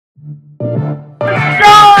Hello,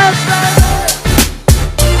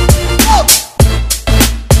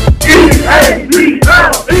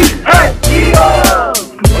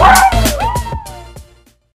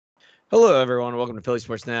 everyone. Welcome to Philly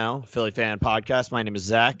Sports Now, Philly Fan Podcast. My name is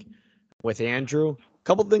Zach with Andrew. A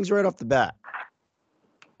couple things right off the bat.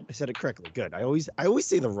 I said it correctly. Good. I always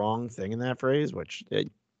say the wrong thing in that phrase,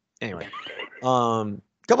 anyway.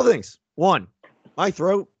 Couple things. One, my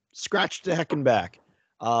throat scratched to heck and back.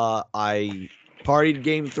 I partied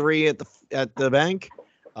game 3 at the bank.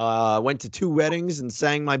 Went to 2 weddings and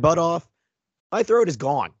sang my butt off. My throat is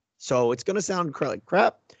gone, so it's gonna sound like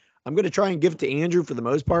crap. I'm going to try and give it to Andrew for the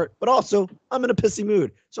most part, but also I'm in a pissy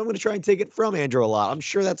mood. So I'm going to try and take it from Andrew a lot. I'm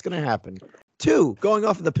sure that's going to happen. 2, going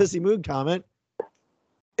off of the pissy mood comment,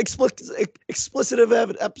 explicit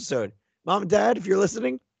episode. Mom and Dad, if you're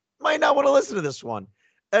listening, might not want to listen to this one.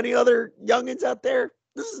 Any other youngins out there?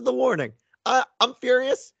 This is the warning. I'm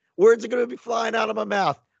furious. Words are going to be flying out of my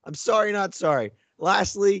mouth. I'm sorry, not sorry.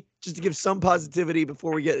 Lastly, just to give some positivity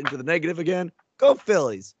before we get into the negative again, go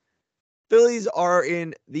Phillies. Phillies are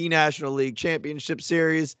in the National League Championship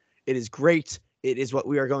Series. It is great. It is what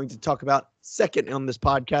we are going to talk about second on this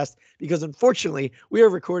podcast because, unfortunately, we are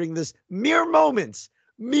recording this mere moments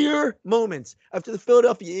after the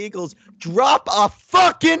Philadelphia Eagles drop a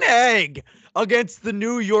fucking egg against the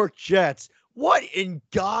New York Jets. What in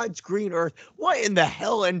God's green earth? What in the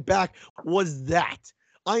hell and back was that?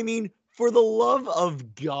 I mean, for the love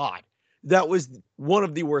of God, that was one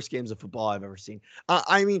of the worst games of football I've ever seen.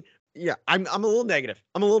 Yeah, I'm a little negative.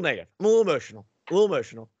 I'm a little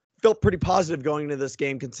emotional. Felt pretty positive going into this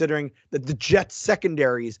game considering that the Jets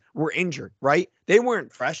secondaries were injured, right? They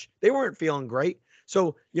weren't fresh. They weren't feeling great.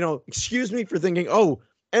 So, excuse me for thinking,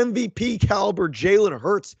 MVP caliber Jalen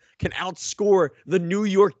Hurts can outscore the New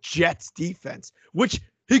York Jets defense, which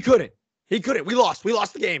he couldn't. We lost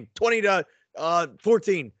the game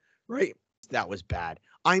 20-14, right? That was bad.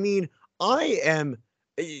 I mean,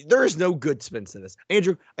 there is no good spin to this.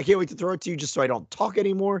 Andrew, I can't wait to throw it to you just so I don't talk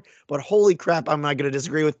anymore. But holy crap, I'm not going to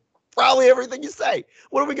disagree with probably everything you say.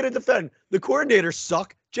 What are we going to defend? The coordinators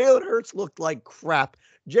suck. Jalen Hurts looked like crap.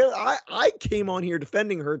 I came on here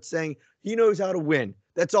defending Hurts saying he knows how to win.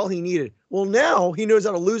 That's all he needed. Well, now he knows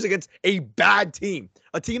how to lose against a bad team.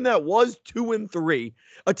 A team that was 2-3.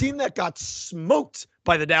 A team that got smoked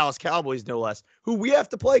by the Dallas Cowboys, no less, who we have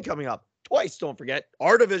to play coming up twice, don't forget.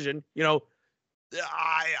 Our division,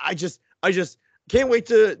 I just can't wait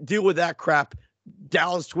to deal with that crap.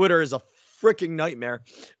 Dallas Twitter is a freaking nightmare.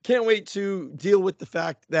 Can't wait to deal with the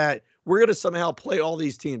fact that we're going to somehow play all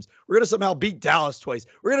these teams. We're going to somehow beat Dallas twice.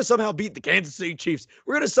 We're going to somehow beat the Kansas City Chiefs.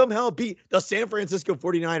 We're going to somehow beat the San Francisco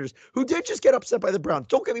 49ers, who did just get upset by the Browns.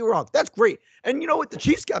 Don't get me wrong. That's great. And you know what? The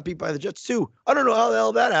Chiefs got beat by the Jets too. I don't know how the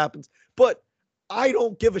hell that happens, but I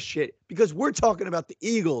don't give a shit because we're talking about the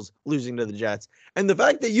Eagles losing to the Jets. And the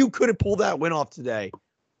fact that you couldn't pull that win off today,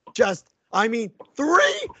 3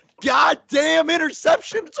 goddamn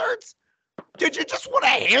interceptions, Hurts. Did you just want to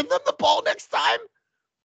hand them the ball next time?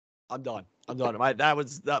 I'm done. My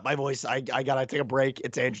voice. I gotta take a break.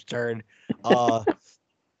 It's Andrew's turn.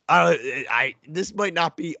 This might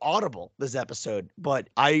not be audible, this episode, but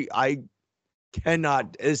I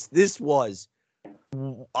cannot. This was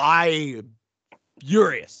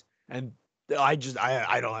furious, and I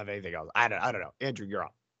don't have anything else. I don't know. Andrew, you're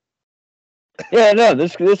up. Yeah, no,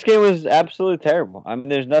 this game was absolutely terrible. I mean,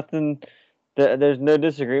 there's no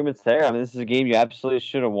disagreements there. I mean, this is a game you absolutely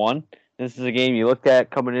should have won. This is a game you looked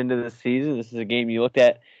at coming into the season. This is a game you looked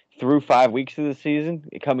at through 5 weeks of the season,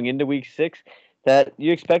 coming into week 6, that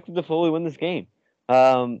you expected to fully win this game.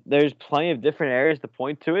 There's plenty of different areas to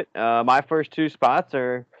point to it. My first 2 spots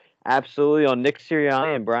are absolutely on Nick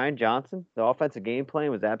Sirianni and Brian Johnson. The offensive game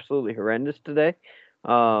plan was absolutely horrendous today.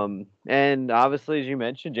 And obviously, as you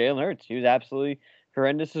mentioned, Jalen Hurts, he was absolutely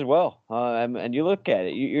horrendous as well. And you look at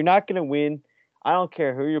it, you're not going to win. I don't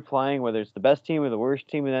care who you're playing, whether it's the best team or the worst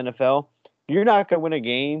team in the NFL. You're not going to win a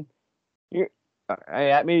game. Maybe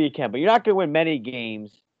you can, but you're not going to win many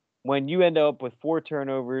games when you end up with 4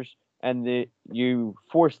 turnovers and you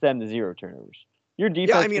force them to 0 turnovers. Your defense.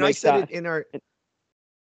 Yeah, I mean, I said it in our.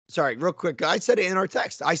 Sorry, real quick. I said it in our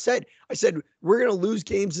text. I said we're going to lose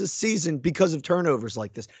games this season because of turnovers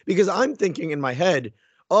like this. Because I'm thinking in my head,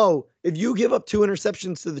 if you give up 2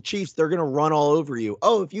 interceptions to the Chiefs, they're going to run all over you.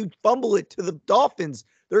 If you fumble it to the Dolphins,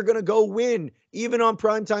 they're going to go win, even on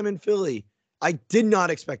primetime in Philly. I did not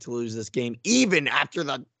expect to lose this game, even after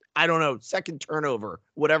the, second turnover,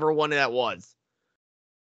 whatever one that was.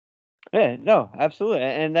 Yeah, no, absolutely.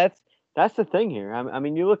 And that's the thing here. I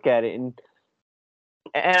mean, you look at it, and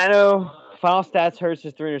I know final stats Hurts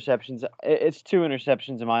is 3 interceptions. It's 2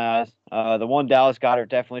 interceptions in my eyes. The one Dallas Goedert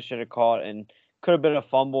definitely should have caught and could have been a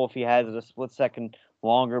fumble if he had it a split second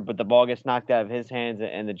longer, but the ball gets knocked out of his hands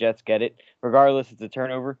and the Jets get it. Regardless, it's a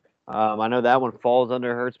turnover. I know that one falls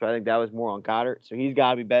under Hurts, but I think that was more on Goddard, so he's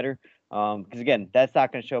got to be better. Because again, that's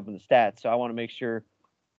not going to show up in the stats. So I want to make sure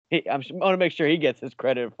I want to make sure he gets his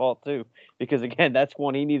credit at fault too, because again, that's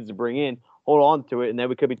one he needs to bring in, hold on to it, and then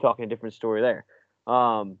we could be talking a different story there.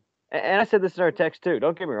 And I said this in our text too.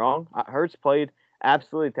 Don't get me wrong, Hurts played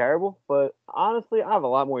absolutely terrible, but honestly, I have a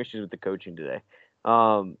lot more issues with the coaching today.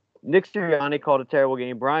 Nick Sirianni called a terrible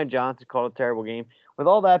game. Brian Johnson called a terrible game. With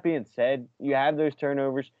all that being said, you have those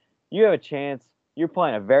turnovers. You have a chance. You're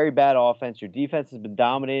playing a very bad offense. Your defense has been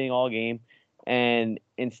dominating all game, and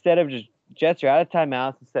instead of just Jets are out of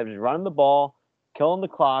timeouts. Instead of just running the ball, killing the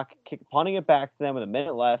clock, punting it back to them with a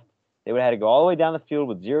minute left, they would have had to go all the way down the field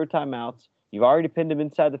with 0 timeouts. You've already pinned them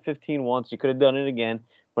inside the 15 once. You could have done it again,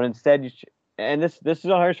 but instead and this is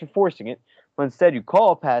on Hurts for forcing it. But instead, you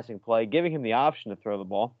call a passing play, giving him the option to throw the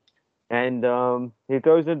ball, and he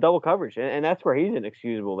throws in double coverage, and that's where he's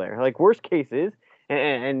inexcusable there. Like worst case is,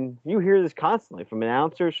 and you hear this constantly from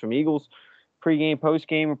announcers, from Eagles pregame,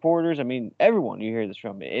 postgame reporters. I mean, everyone you hear this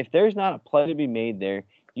from. If there's not a play to be made there,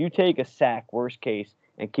 you take a sack, worst case,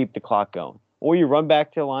 and keep the clock going. Or you run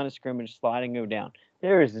back to the line of scrimmage, slide and go down.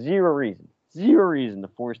 There is zero reason to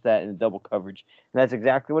force that in double coverage. And that's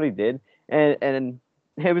exactly what he did. And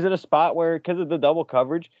it was in a spot where, because of the double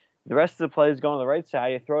coverage, the rest of the plays go on the right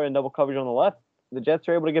side. You throw it in double coverage on the left. The Jets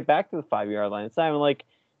are able to get back to the 5-yard line. It's not even like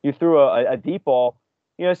you threw a deep ball.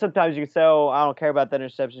 You know, sometimes you can say, oh, I don't care about that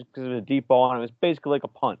interception because it was a deep ball and it was basically like a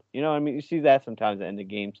punt. You know what I mean? You see that sometimes at the end of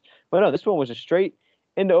games. But no, this one was a straight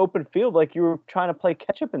into open field like you were trying to play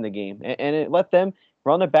catch-up in the game. And it let them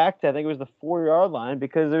run it back to, I think it was the 4-yard line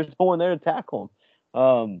because there's no one there to tackle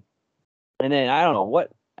them. And then I don't know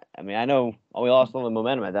what – I mean, I know we lost all the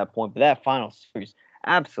momentum at that point, but that final series,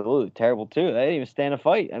 absolutely terrible too. They didn't even stand a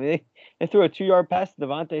fight. I mean, they threw a 2-yard pass to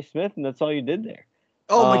Devontae Smith, and that's all you did there.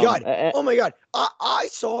 Oh my God. Oh my God. I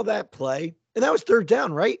saw that play, and that was third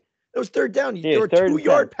down, right? That was third down. You threw a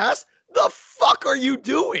 2-yard pass. The fuck are you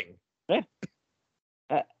doing? Yeah.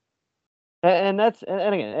 And that's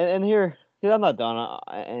and again and here I'm not done.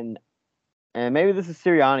 And maybe this is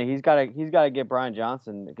Sirianni. He's got to get Brian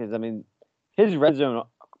Johnson because I mean his red zone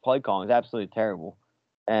play calling is absolutely terrible.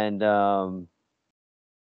 And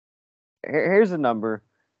here's a number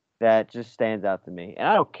that just stands out to me. And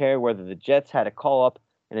I don't care whether the Jets had to call up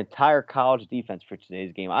an entire college defense for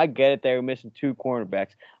today's game. I get it. They were missing 2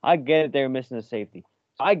 cornerbacks. I get it. They were missing a safety.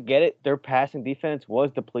 I get it. Their passing defense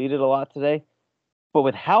was depleted a lot today. But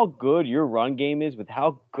with how good your run game is, with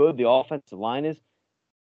how good the offensive line is,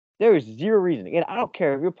 there is zero reason. Again, I don't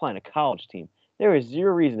care if you're playing a college team. There is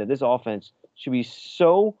zero reason that this offense should be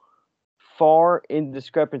so far in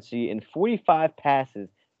discrepancy in 45 passes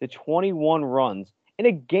to 21 runs in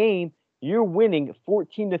a game you're winning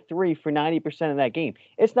 14-3 for 90% of that game.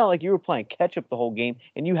 It's not like you were playing catch up the whole game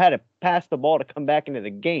and you had to pass the ball to come back into the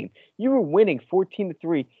game. You were winning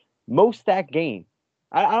 14-3 most that game.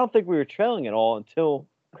 I don't think we were trailing at all until,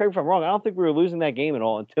 correct me if I'm wrong, I don't think we were losing that game at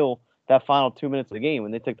all until that final 2 minutes of the game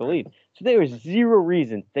when they took the lead. So there was zero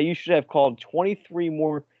reason that you should have called 23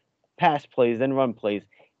 more pass plays than run plays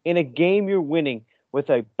in a game you're winning with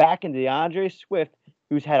a back in DeAndre Swift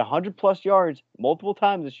who's had 100-plus yards multiple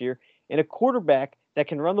times this year, and a quarterback that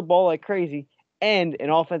can run the ball like crazy, and an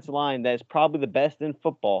offensive line that is probably the best in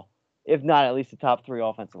football, if not at least the top 3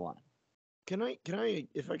 offensive line. Can I,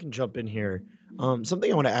 if I can jump in here,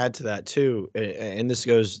 something I want to add to that too, and this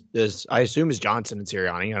I assume is Johnson and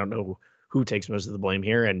Sirianni. I don't know who takes most of the blame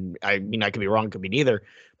here, and I mean I could be wrong, could be neither,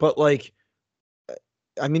 but like,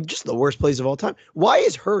 I mean just the worst plays of all time. Why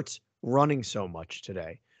is Hurts running so much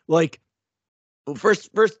today? Like, first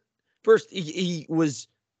he was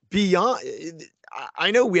beyond.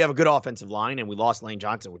 I know we have a good offensive line, and we lost Lane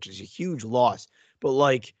Johnson, which is a huge loss, but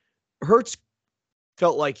like Hurts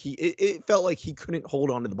felt like it felt like he couldn't hold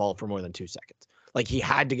on to the ball for more than 2 seconds. Like he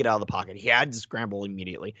had to get out of the pocket. He had to scramble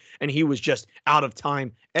immediately. And he was just out of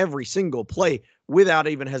time every single play without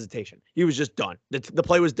even hesitation. He was just done. The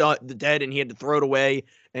play was dead, and he had to throw it away.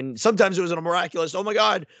 And sometimes it was a miraculous, oh my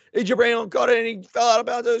God, AJ Brown caught it and he fell out of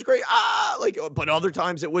bounds. It was great. But other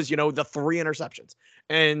times it was, the 3 interceptions.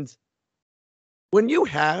 And when you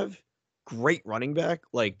have great running back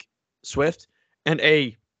like Swift and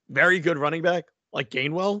a very good running back like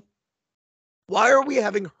Gainwell, why are we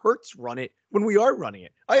having Hurts run it when we are running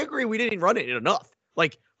it? I agree we didn't run it enough.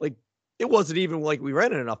 Like it wasn't even like we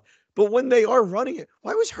ran it enough. But when they are running it,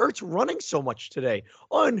 why was Hurts running so much today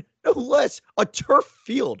on no less a turf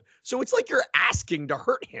field? So it's like you're asking to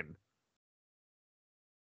hurt him.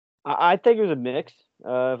 I think it was a mix. If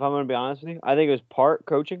I'm going to be honest with you, I think it was part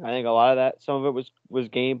coaching. I think a lot of that, some of it was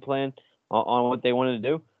game plan on what they wanted to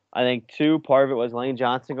do. I think two, part of it was Lane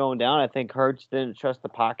Johnson going down. I think Hurts didn't trust the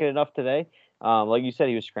pocket enough today. Like you said,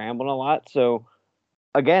 he was scrambling a lot. So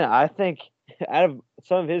again, I think out of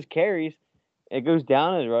some of his carries, it goes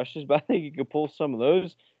down as rushes, but I think you could pull some of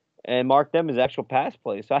those and mark them as actual pass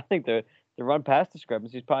plays. So I think the run pass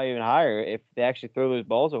discrepancy is probably even higher if they actually throw those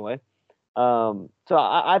balls away. So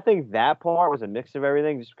I think that part was a mix of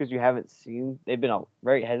everything, just because you haven't seen, they've been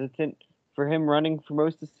very hesitant for him running for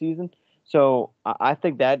most of the season. So I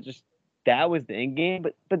think that was the end game.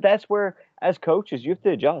 But that's where, as coaches, you have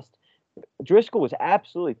to adjust. Driscoll was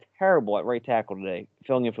absolutely terrible at right tackle today,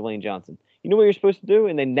 filling in for Lane Johnson. You know what you're supposed to do,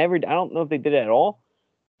 and they never. I don't know if they did it at all.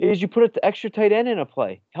 Is you put the extra tight end in a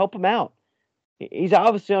play, help him out. He's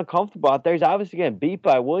obviously uncomfortable out there. He's obviously getting beat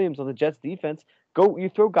by Williams on the Jets defense.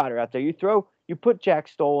 You throw Goddard out there. You put Jack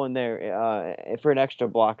Stoll in there for an extra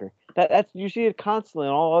blocker. That's you see it constantly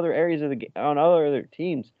on all other areas of on other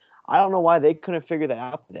teams. I don't know why they couldn't figure that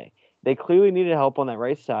out today. They clearly needed help on that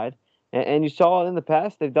right side, and you saw it in the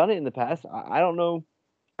past. They've done it in the past. I don't know.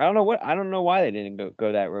 I don't know why they didn't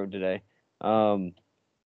go that road today.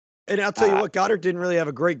 And I'll tell you what, Goddard didn't really have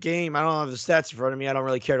a great game. I don't have the stats in front of me. I don't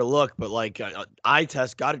really care to look, but like eye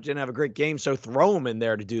test, Goddard didn't have a great game. So throw him in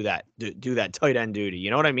there to do that tight end duty.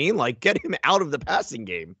 You know what I mean? Like get him out of the passing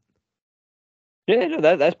game. Yeah,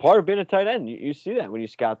 no, that's part of being a tight end. You see that when you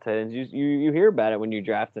scout tight ends. You hear about it when you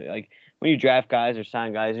draft it. Like when you draft guys or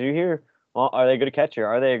sign guys, you hear, well, are they a good catcher?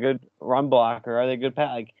 Are they a good run blocker? Are they a good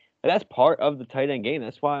pass? Like that's part of the tight end game.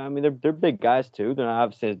 That's why I mean they're big guys too. They're not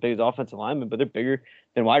obviously as big as offensive linemen, but they're bigger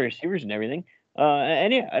than wide receivers and everything.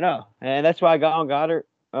 And yeah, I know, and that's why I got on Goddard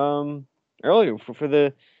earlier for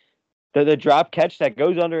the drop catch that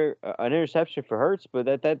goes under an interception for Hurts, but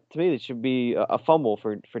that to me that should be a fumble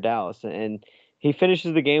for Dallas, and he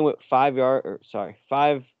finishes the game with 5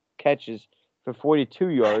 catches for 42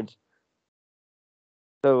 yards.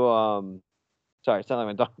 So sorry, it's not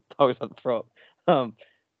like my dog was about to throw up.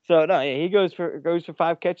 So no, yeah, he goes for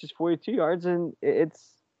 5 catches, 42 yards, and it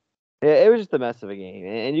was just a mess of a game,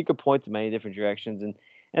 and you could point to many different directions, and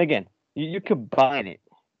again, you combine it.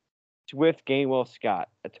 Swift, Gainwell, Scott,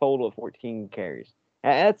 a total of 14 carries.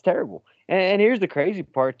 And that's terrible. And here's the crazy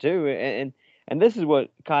part too, and this is what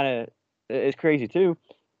kind of is crazy too.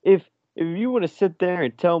 If you want to sit there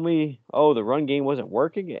and tell me, oh, the run game wasn't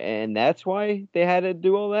working, and that's why they had to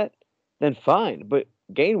do all that, then fine. But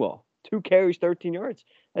Gainwell, 2 carries, 13 yards.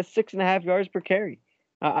 That's 6.5 yards per carry.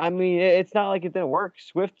 I mean, it's not like it didn't work.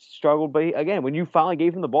 Swift struggled, but again, when you finally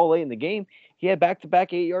gave him the ball late in the game, he had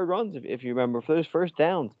back-to-back 8-yard runs, if you remember, for those first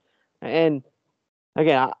downs. And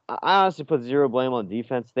again, I honestly put zero blame on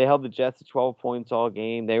defense. They held the Jets to 12 points all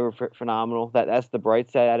game. They were phenomenal. That's the bright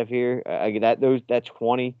side out of here. That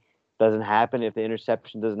 20 doesn't happen if the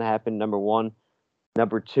interception doesn't happen. Number one.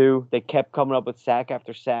 Number two, they kept coming up with sack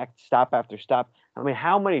after sack, stop after stop. I mean,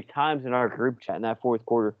 how many times in our group chat in that fourth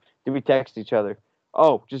quarter did we text each other?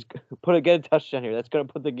 Oh, just get a touchdown here. That's gonna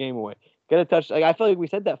put the game away. Get a touchdown. Like, I feel like we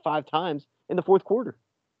said that 5 times in the fourth quarter.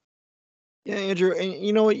 Yeah, Andrew, and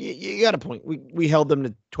you know what? You got a point. We held them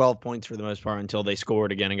to 12 points for the most part until they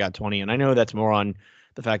scored again and got 20. And I know that's more on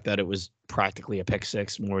the fact that it was practically a pick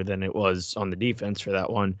six more than it was on the defense for that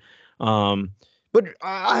one. But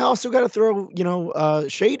I also got to throw,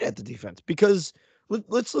 shade at the defense because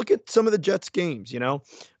let's look at some of the Jets games.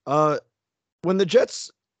 When the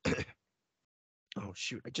Jets, oh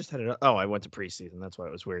shoot, I just had it. Oh, I went to preseason. That's why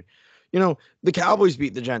it was weird. The Cowboys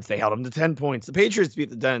beat the Jets. They held them to 10 points. The Patriots beat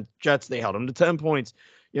the Jets. They held them to 10 points.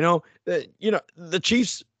 The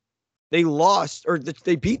Chiefs, they lost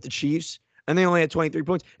they beat the Chiefs and they only had 23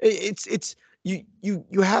 points. It's you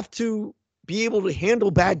have to be able to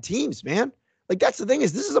handle bad teams, man. Like that's the thing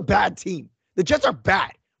is this is a bad team. The Jets are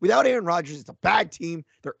bad. Without Aaron Rodgers, it's a bad team.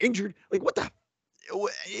 They're injured. Like what the?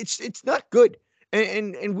 It's not good.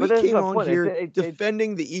 And we came on here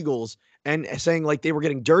defending the Eagles and saying like they were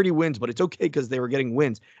getting dirty wins, but it's okay because they were getting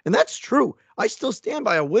wins. And that's true. I still stand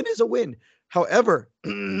by a win is a win. However,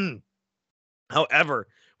 when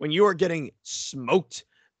you are getting smoked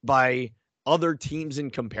by other teams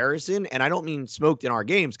in comparison, and I don't mean smoked in our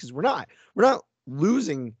games because we're not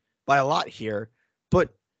losing by a lot here,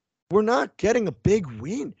 but we're not getting a big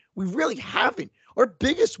win. We really haven't. Our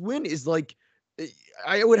biggest win is like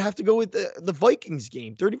I would have to go with the Vikings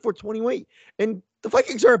game, 34-28. And the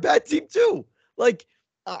Vikings are a bad team too. Like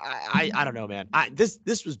I don't know, man.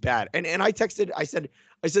 This was bad. And I texted, I said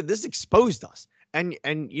this exposed us. And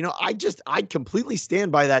I completely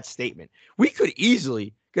stand by that statement. We could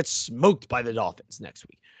easily get smoked by the Dolphins next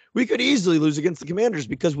week. We could easily lose against the Commanders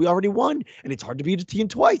because we already won, and it's hard to beat a team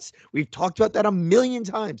twice. We've talked about that a million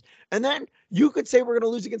times. And then you could say we're going to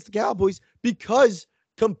lose against the Cowboys because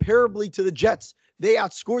comparably to the Jets, they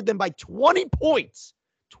outscored them by 20 points.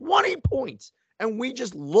 20 points. And we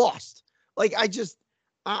just lost. Like I,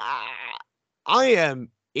 I am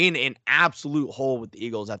in an absolute hole with the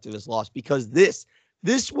Eagles after this loss because this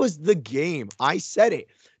was the game. I said it.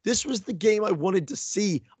 This was the game I wanted to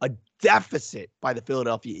see a deficit by the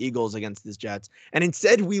Philadelphia Eagles against the Jets, and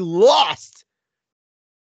instead we lost.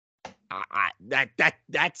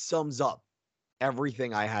 That sums up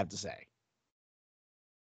everything I have to say.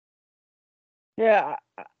 Yeah,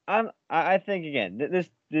 I think again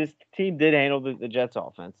this team did handle the Jets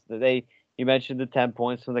offense. You mentioned the 10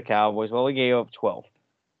 points from the Cowboys. Well, we gave up 12.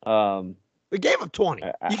 We gave up 20.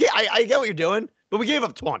 I get what you're doing, but we gave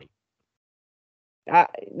up 20.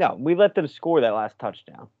 No, we let them score that last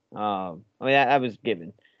touchdown. I mean, that was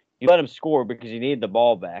given. You let them score because you needed the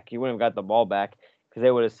ball back. You wouldn't have got the ball back because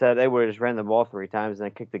they would have just ran the ball 3 times and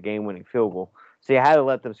then kicked the game-winning field goal. So you had to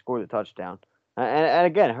let them score the touchdown. And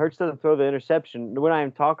again, Hurts doesn't throw the interception. We're not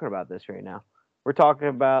even talking about this right now. We're talking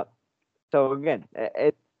about. So again,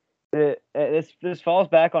 this falls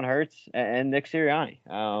back on Hurts and Nick Sirianni.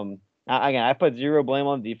 Again, I put zero blame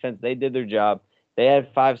on the defense. They did their job. They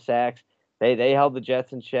had 5 sacks. They held the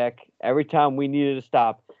Jets in check every time we needed to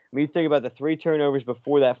stop. I mean, you think about the 3 turnovers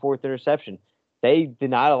before that 4th interception. They did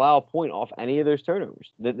not allow a point off any of those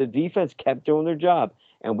turnovers. The defense kept doing their job,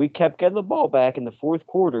 and we kept getting the ball back in the 4th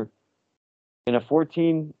quarter. In a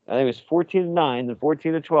 14, I think it was 14-9, then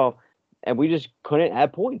 14-12, and we just couldn't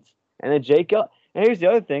have points. And then Jake Elliott. And here's the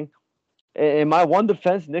other thing. In my one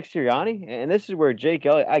defense, Nick Sirianni, and this is where Jake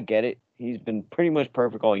Elliott, I get it. He's been pretty much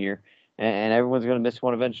perfect all year, and everyone's going to miss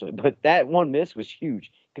one eventually. But that one miss was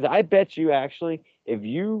huge because I bet you actually if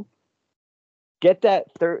you get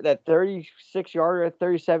that 36-yarder,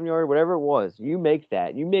 37-yarder, whatever it was, you make it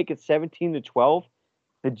 17-12.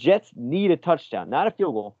 The Jets need a touchdown, not a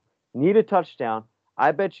field goal. Need a touchdown.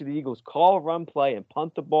 I bet you the Eagles call a run play and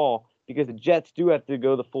punt the ball because the Jets do have to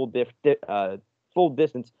go the full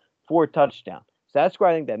distance for a touchdown. So that's where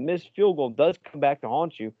I think that missed field goal does come back to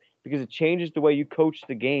haunt you because it changes the way you coach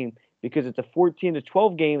the game because it's a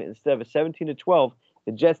 14-12 game instead of a 17-12.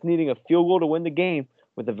 The Jets needing a field goal to win the game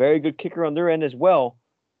with a very good kicker on their end as well.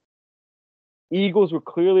 Eagles were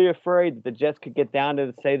clearly afraid that the Jets could get down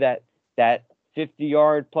to, say, that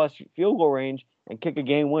 50-yard plus field goal range and kick a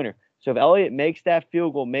game winner. So if Elliott makes that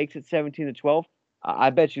field goal, makes it 17-12, I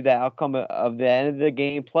bet you the outcome of the end of the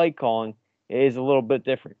game play calling is a little bit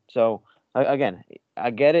different. So again, I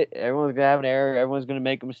get it. Everyone's gonna have an error. Everyone's gonna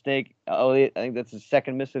make a mistake. Elliott, I think that's his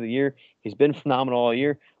 2nd miss of the year. He's been phenomenal all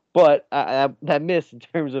year, but that miss in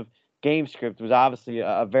terms of game script was obviously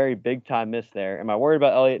a very big time miss there. Am I worried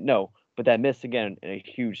about Elliott? No, but that miss again in a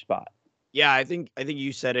huge spot. Yeah, I think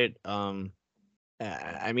you said it.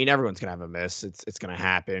 I mean, everyone's gonna have a miss. It's gonna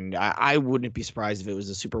happen. I wouldn't be surprised if it was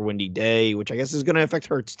a super windy day, which I guess is gonna affect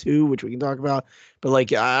Hurts too, which we can talk about. But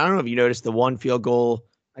like, I don't know if you noticed the one field goal.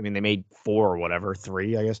 I mean, they made 4 or whatever,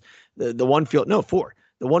 3, I guess. The one 4.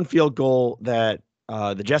 The one field goal that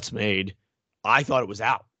the Jets made, I thought it was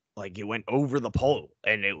out. Like it went over the pole,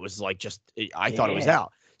 and it was like I thought it was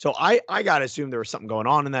out. So I gotta assume there was something going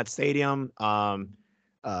on in that stadium.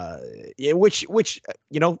 Yeah, which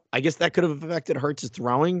I guess that could have affected Hurts'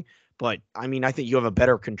 throwing, but I mean, I think you have a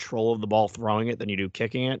better control of the ball throwing it than you do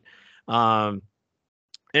kicking it. And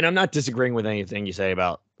I'm not disagreeing with anything you say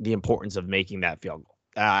about the importance of making that field goal.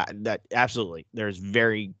 That absolutely, there's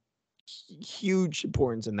very huge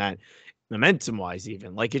importance in that, momentum wise,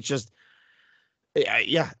 even like it's just,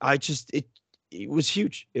 yeah, it was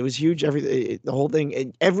huge. It was huge. The whole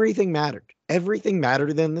thing, everything mattered. Everything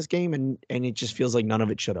mattered in this game, and it just feels like none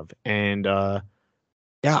of it should have. And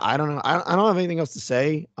yeah, I don't know. I don't have anything else to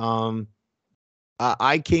say.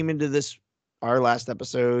 I came into this our last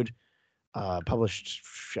episode, published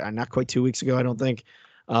not quite 2 weeks ago. I don't think.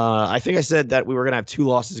 I think I said that we were gonna have 2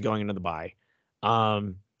 losses going into the bye.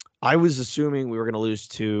 I was assuming we were gonna lose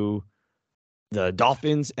to the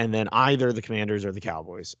Dolphins and then either the Commanders or the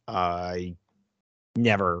Cowboys. I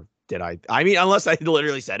never did. I mean, unless I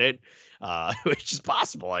literally said it, which is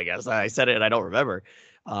possible, I guess. I said it and I don't remember.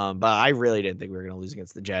 But I really didn't think we were going to lose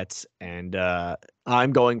against the Jets. And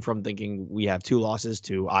I'm going from thinking we have 2 losses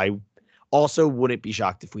to I also wouldn't be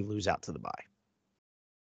shocked if we lose out to the bye.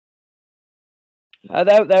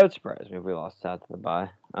 That would surprise me if we lost out to the bye.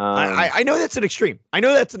 I know that's an extreme.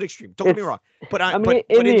 Don't get me wrong. But I mean,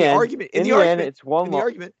 in the end, it's one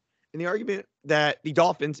loss. In the argument that the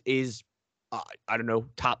Dolphins is, I don't know,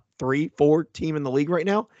 top 3-4 team in the league right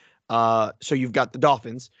now. So you've got the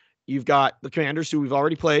Dolphins, you've got the Commanders, who we've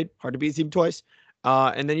already played, hard to beat a team twice,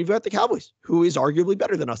 and then you've got the Cowboys, who is arguably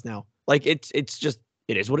better than us now. Like it's just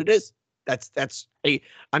it is what it is.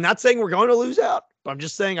 I'm not saying we're going to lose out, but I'm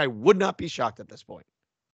just saying I would not be shocked at this point.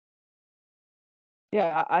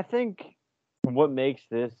 Yeah, I think what makes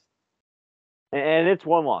this, and it's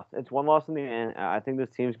one loss. It's one loss in the end. I think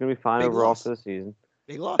this team's going to be fine overall for the season.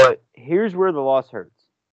 Big loss. But here's where the loss hurts.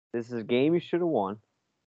 This is a game you should have won.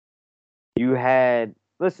 You had,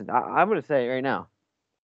 listen, I'm going to say it right now,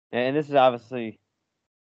 and this is obviously,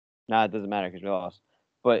 it doesn't matter because we lost,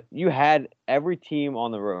 but you had every team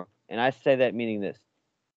on the road. And I say that meaning this.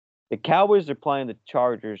 The Cowboys are playing the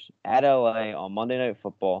Chargers at LA on Monday Night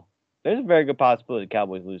Football. There's a very good possibility the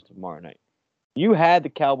Cowboys lose tomorrow night. You had the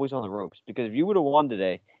Cowboys on the ropes because if you would have won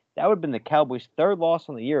today, that would have been the Cowboys' third loss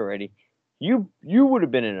on the year already. You would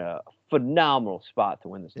have been in a phenomenal spot to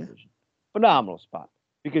win this division. Phenomenal spot.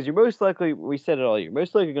 Because you're most likely, we said it all year,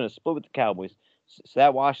 most likely going to split with the Cowboys. So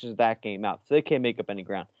that washes that game out. So they can't make up any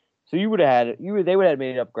ground. So they would have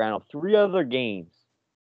made up ground on three other games.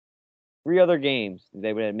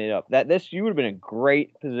 They would have made up. You would have been in a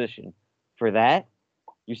great position for that.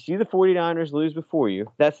 You see the 49ers lose before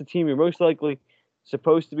you. That's the team you're most likely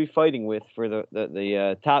supposed to be fighting with for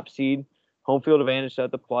the top seed, home field advantage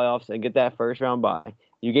at the playoffs, and get that first round bye.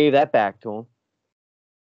 You gave that back to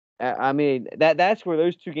them. I mean, that's where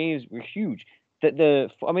those two games were huge.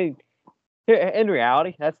 In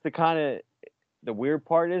reality, that's the kind of the weird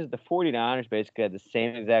part is the 49ers basically had the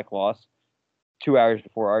same exact loss 2 hours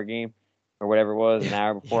before our game, or whatever it was, an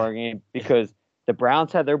hour before our game, because the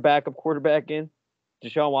Browns had their backup quarterback in.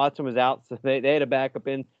 Deshaun Watson was out, so they had a backup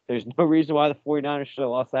in. There's no reason why the 49ers should have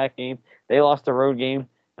lost that game. They lost the road game.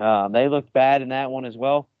 They looked bad in that one as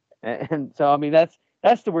well. And so, I mean, that's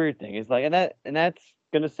the weird thing. It's like, that's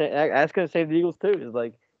gonna save the Eagles too. It's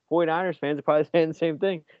like 49ers fans are probably saying the same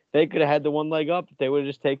thing. They could have had the one leg up if they would have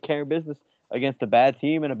just taken care of business against a bad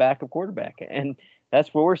team and a backup quarterback. And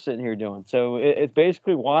that's what we're sitting here doing. So it's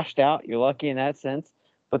basically washed out. You're lucky in that sense.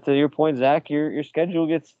 But to your point, Zach, your schedule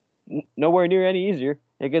gets nowhere near any easier.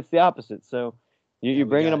 It gets the opposite. So you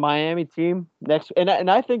bring in a Miami team next, and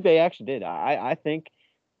I think they actually did. I think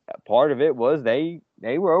part of it was they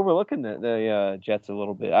were overlooking the Jets a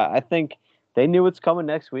little bit. I think they knew what's coming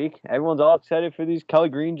next week. Everyone's all excited for these Kelly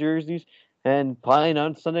Green jerseys and playing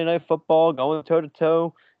on Sunday Night Football, going toe to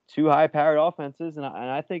toe, two high-powered offenses, and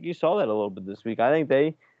I think you saw that a little bit this week. I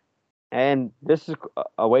think and this is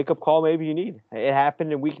a wake-up call maybe you need. It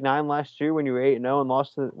happened in Week 9 last year when you were 8-0 and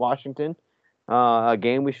lost to Washington, a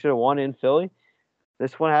game we should have won in Philly.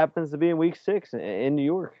 This one happens to be in Week 6 in New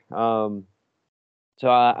York. So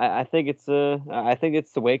I think it's the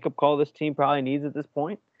wake-up call this team probably needs at this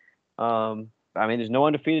point. I mean, there's no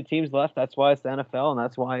undefeated teams left. That's why it's the NFL, and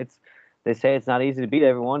that's why they say it's not easy to beat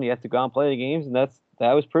everyone. You have to go out and play the games, and that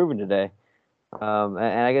was proven today. And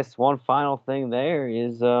I guess one final thing there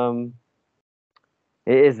is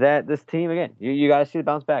that this team, again, you got to see the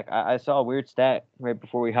bounce back. I saw a weird stat right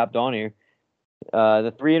before we hopped on here.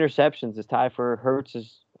 The 3 interceptions is tied for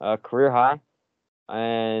Hurts' career high.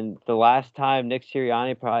 And the last time Nick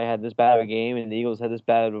Sirianni probably had this bad of a game and the Eagles had this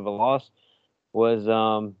bad of a loss was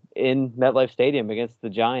in MetLife Stadium against the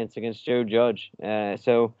Giants, against Joe Judge.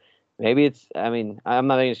 So maybe I'm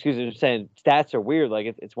not making excuses. I'm saying stats are weird.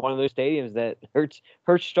 Like it's one of those stadiums that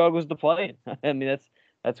Hurts struggles to play in. I mean,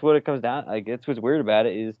 that's what it comes down. Like that's what's weird about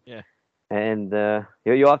it is. Yeah. And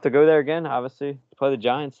you'll have to go there again, obviously, to play the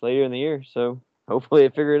Giants later in the year. So hopefully they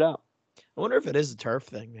figure it out. I wonder if it is a turf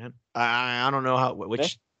thing, man. I don't know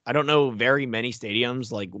I don't know very many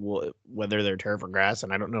stadiums like whether they're turf or grass,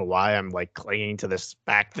 and I don't know why I'm like clinging to this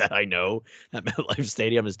fact that I know that MetLife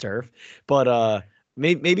Stadium is turf. But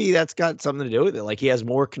maybe that's got something to do with it. Like he has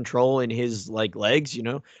more control in his like legs, you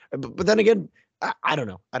know. But then again, I don't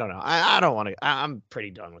know. I don't want to. I'm pretty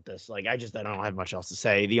done with this. Like I don't have much else to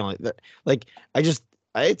say.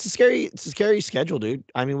 It's a scary schedule, dude.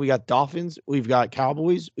 I mean, we got Dolphins, we've got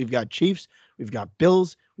Cowboys, we've got Chiefs, we've got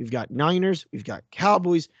Bills, we've got Niners, we've got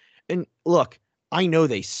Cowboys. And look, I know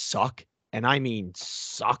they suck, and I mean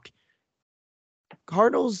suck.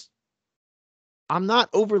 Cardinals, I'm not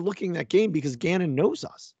overlooking that game because Gannon knows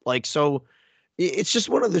us. Like, so it's just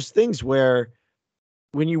one of those things where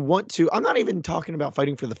when you want to, I'm not even talking about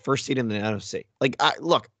fighting for the first seed in the NFC. Like, I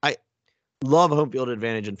love home field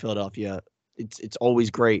advantage in Philadelphia. It's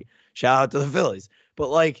always great. Shout out to the Phillies. But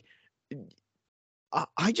like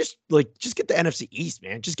I just just get the NFC East,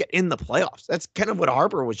 man. Just get in the playoffs. That's kind of what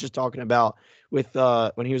Harper was just talking about with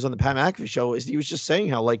when he was on the Pat McAfee show. Is he was just saying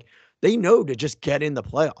how they know to just get in the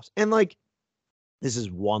playoffs, and this is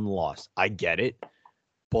one loss. I get it,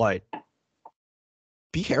 but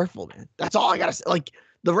be careful, man. That's all I gotta say.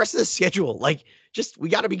 The rest of the schedule, just we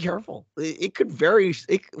got to be careful. It could vary.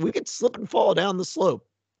 We could slip and fall down the slope,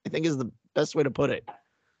 I think is the best way to put it.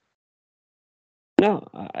 No,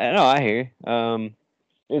 I hear you.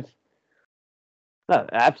 It's no,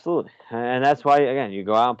 absolutely, and that's why again you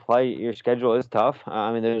go out and play. Your schedule is tough.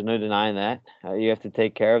 I mean, there's no denying that. You have to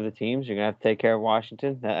take care of the teams. You're gonna have to take care of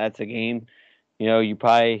Washington. That's a game. You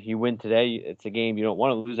win today. It's a game you don't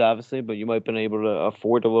want to lose, obviously, but you might have been able to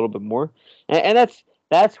afford a little bit more, and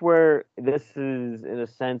that's where this is in a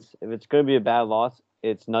sense. If it's going to be a bad loss,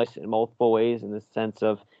 it's nice in multiple ways. In the sense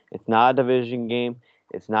of it's not a division game,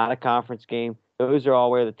 it's not a conference game. Those are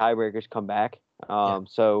all where the tiebreakers come back. Yeah,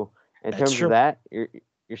 So in that's terms of true. that,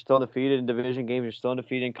 you're still undefeated in division games. You're still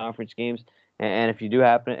undefeated in conference games. And if you do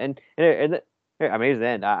happen, I mean, it's the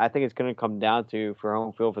end. I think it's going to come down to for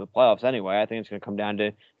home field for the playoffs anyway. I think it's going to come down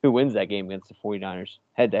to who wins that game against the 49ers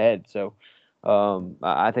head to head. So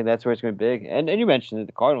I think that's where it's going to be big. And you mentioned that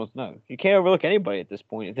the Cardinals. No, you can't overlook anybody at this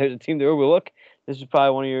point. If there's a team to overlook, this is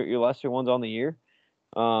probably one of your lesser ones on the year.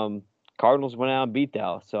 Cardinals went out and beat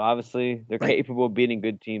Dallas, so obviously they're Right. capable of beating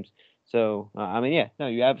good teams. So I mean, yeah, no,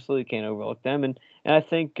 you absolutely can't overlook them. And I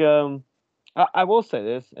think I will say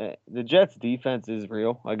this: the Jets' defense is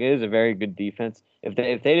real. Like it is a very good defense. If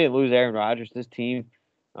they didn't lose Aaron Rodgers, this team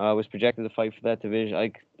was projected to fight for that division.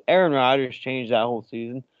 Like Aaron Rodgers changed that whole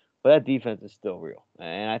season, but that defense is still real.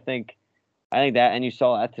 And I think that, and you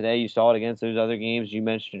saw that today. You saw it against those other games you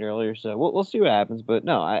mentioned earlier. So we'll see what happens. But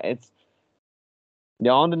no, it's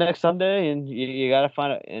on the next Sunday, and you got to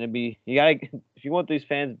find it. And you got to if you want these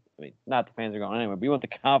fans. I mean, not the fans are going anywhere, but you want the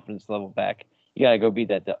confidence level back. You got to go beat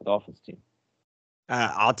that Dolphins team.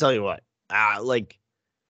 I'll tell you what. I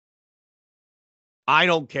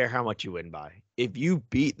don't care how much you win by. If you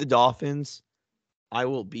beat the Dolphins, I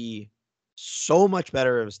will be so much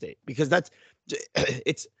better of a state because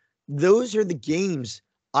it's those are the games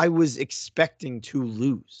I was expecting to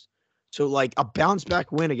lose. So a bounce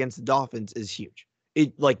back win against the Dolphins is huge.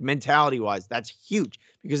 It mentality wise, that's huge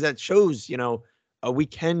because that shows, we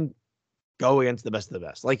can go against the best of the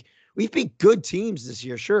best. We've beat good teams this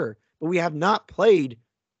year, sure, but we have not played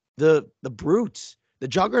the brutes, the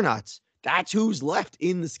juggernauts. That's who's left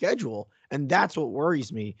in the schedule, and that's what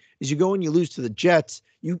worries me. Is you go and you lose to the Jets,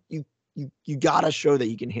 you gotta show that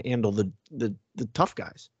you can handle the tough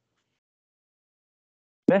guys.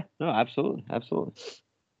 Yeah, no, absolutely, absolutely.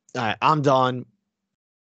 All right, I'm done.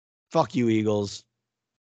 Fuck you, Eagles.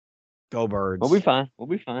 Go Birds. We'll be fine. We'll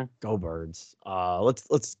be fine. Go Birds.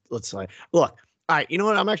 Let's look. All right, you know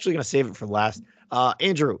what? I'm actually gonna save it for last.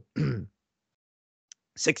 Andrew,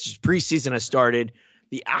 Sixers preseason has started.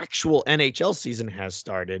 The actual NHL season has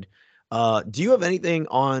started. Do you have anything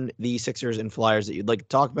on the Sixers and Flyers that you'd like to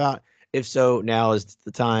talk about? If so, now is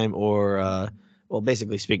the time, or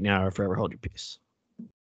basically speak now or forever hold your peace.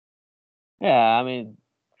 Yeah, I mean,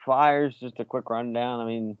 Flyers. Just a quick rundown. I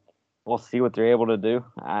mean, we'll see what they're able to do.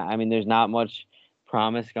 I mean, there's not much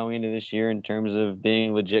promise going into this year in terms of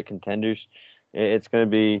being legit contenders. It's going to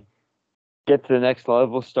be get to the next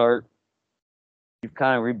level, start. You've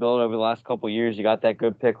kind of rebuilt over the last couple of years. You got that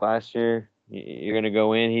good pick last year. You're going to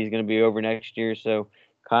go in. He's going to be over next year. So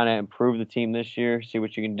kind of improve the team this year. See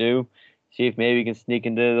what you can do. See if maybe you can sneak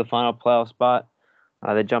into the final playoff spot.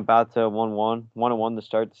 They jump out to 1-1 to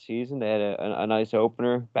start the season. They had a nice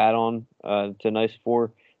opener, bat on to a nice 4-2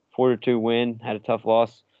 win. Had a tough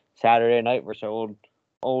loss Saturday night versus our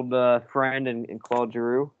old friend in Claude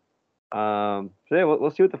Giroux. So yeah,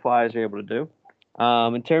 we'll see what the Flyers are able to do.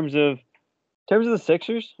 In terms of the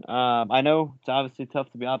Sixers, I know it's obviously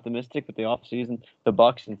tough to be optimistic with the offseason the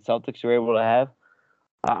Bucks and Celtics are able to have.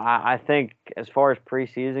 I think as far as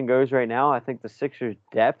preseason goes right now, I think the Sixers'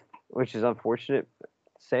 depth, which is unfortunate to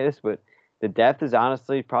say this, but the depth is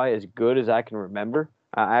honestly probably as good as I can remember.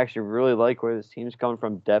 I actually really like where this team's coming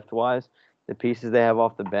from depth-wise, the pieces they have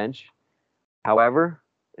off the bench. However,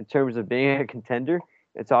 in terms of being a contender,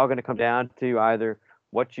 it's all going to come down to either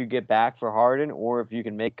what you get back for Harden or if you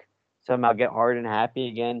can somehow get Harden happy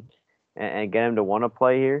again and get him to want to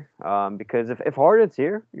play here. Because if Harden's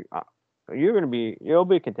here, you'll be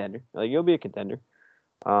a contender. You'll be a contender.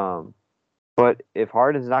 But if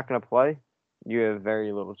Harden's not going to play, you have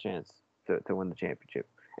very little chance to win the championship.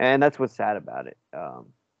 And that's what's sad about it.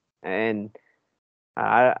 And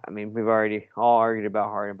I mean, we've already all argued about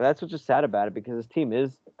Harden, but that's what's just sad about it because this team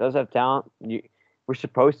does have talent. We We're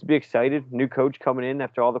supposed to be excited. New coach coming in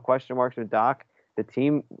after all the question marks with Doc. The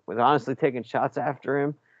team was honestly taking shots after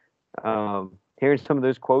him. Hearing some of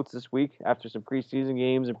those quotes this week after some preseason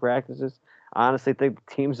games and practices, I honestly think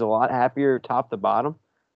the team's a lot happier top to bottom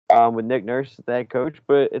with Nick Nurse as the head coach.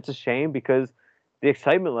 But it's a shame because the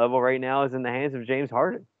excitement level right now is in the hands of James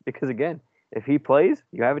Harden. Because again, if he plays,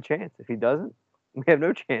 you have a chance. If he doesn't, we have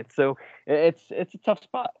no chance. So it's a tough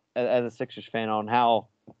spot as a Sixers fan on how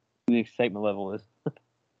the excitement level is.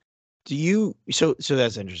 Do you so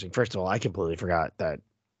that's interesting. First of all, I completely forgot that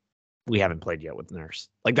we haven't played yet with Nurse.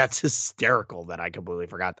 Like that's hysterical that I completely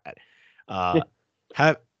forgot that.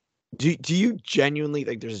 Have do you genuinely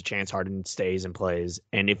think there's a chance Harden stays and plays?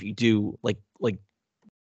 And if you do, like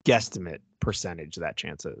guesstimate percentage that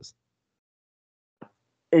chance is.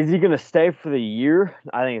 Is he going to stay for the year?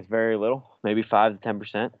 I think it's very little, maybe 5 to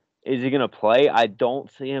 10%. Is he going to play? I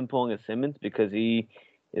don't see him pulling a Simmons because he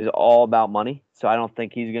is all about money. So I don't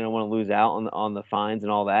think he's going to want to lose out on the fines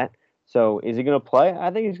and all that. So is he going to play? I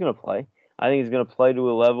think he's going to play. I think he's going to play to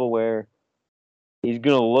a level where he's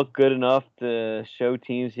going to look good enough to show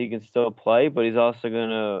teams he can still play, but he's also going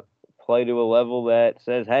to play to a level that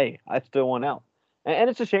says, hey, I still want out. And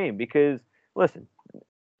it's a shame because, listen,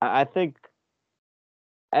 I think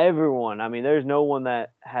everyone, I mean, there's no one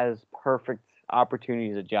that has perfect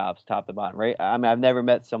opportunities at jobs top to bottom, right? I mean, I've never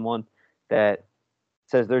met someone that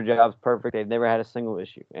says their job's perfect. They've never had a single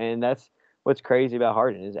issue. And that's what's crazy about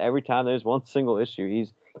Harden is every time there's one single issue,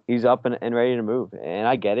 he's up and ready to move. And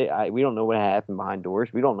I get it. We don't know what happened behind doors.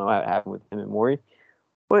 We don't know how it happened with him and Morey.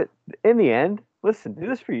 But in the end, listen, do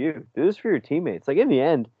this for you. Do this for your teammates. Like in the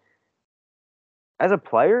end, as a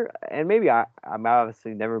player, and maybe I'm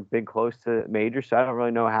obviously never been close to major, so I don't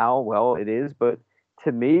really know how well it is. But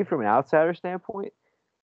to me, from an outsider standpoint,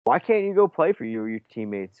 why can't you go play for you or your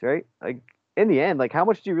teammates, right? Like in the end, like how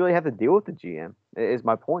much do you really have to deal with the GM? Is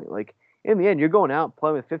my point. Like in the end, you're going out and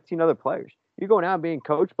playing with 15 other players. You're going out and being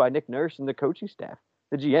coached by Nick Nurse and the coaching staff.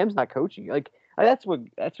 The GM's not coaching. Like that's what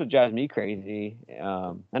drives me crazy.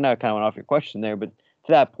 I know I kind of went off your question there, but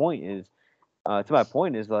to my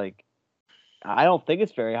point is like I don't think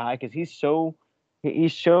it's very high because he's shown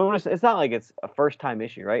us. It's not like it's a first time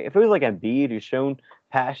issue, right? If it was like Embiid who's shown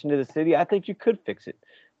passion to the city, I think you could fix it.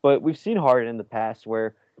 But we've seen Harden in the past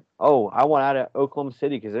where, oh, I want out of Oklahoma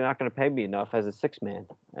City because they're not going to pay me enough as a six man,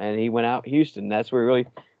 and he went out Houston. That's where he really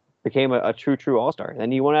became a true all star.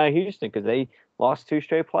 Then he went out of Houston because they lost 2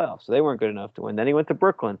 straight playoffs, so they weren't good enough to win. Then he went to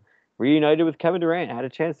Brooklyn, reunited with Kevin Durant, had a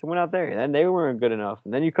chance to win out there. Then they weren't good enough,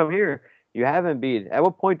 and then you come here, you have Embiid. At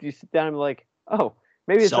what point do you sit down and be like, oh,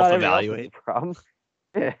 maybe it's not everyone else's problem.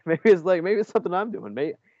 Yeah, maybe it's something I'm doing.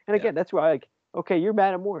 Maybe, and again, that's why okay, you're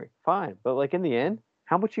mad at Morey, fine, but like in the end,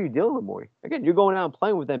 how much are you dealing with Morey? Again, you're going out and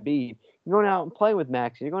playing with Embiid, you're going out and playing with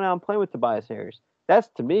Max, you're going out and playing with Tobias Harris. That's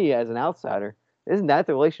to me as an outsider, isn't that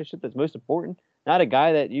the relationship that's most important? Not a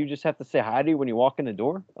guy that you just have to say hi to when you walk in the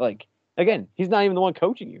door. Like again, he's not even the one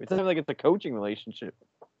coaching you. It's not like it's a coaching relationship.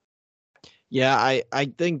 Yeah, I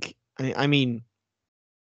think I mean.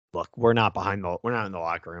 Look, we're not in the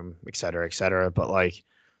locker room, et cetera, but like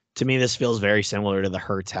to me, this feels very similar to the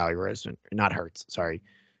Howie Roseman, not Hurts, sorry,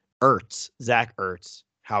 Zach Ertz,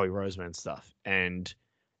 Howie Roseman stuff. And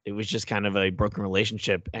it was just kind of a broken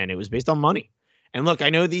relationship and it was based on money. And look, I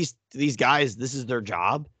know these guys, this is their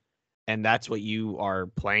job and that's what you are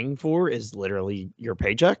playing for is literally your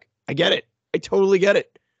paycheck. I get it. I totally get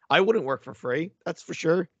it. I wouldn't work for free. That's for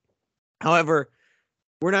sure. However,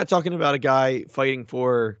 we're not talking about a guy fighting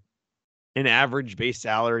for an average base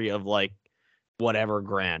salary of like whatever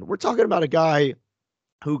grand. We're talking about a guy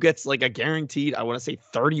who gets like a guaranteed, I want to say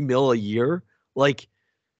 30 mil a year. Like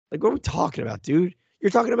what are we talking about, dude?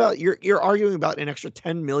 You're talking about you're arguing about an extra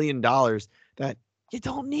 $10 million that you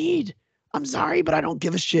don't need. I'm sorry, but I don't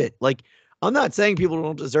give a shit. Like, I'm not saying people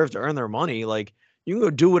don't deserve to earn their money. Like, you can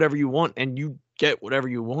go do whatever you want and you get whatever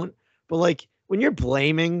you want. But like when you're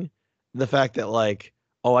blaming the fact that like,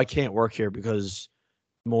 oh, I can't work here because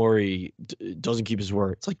Morey doesn't keep his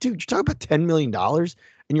word. It's like, dude, you're talking about $10 million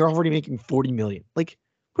and you're already making 40 million. Like,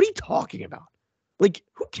 what are you talking about? Like,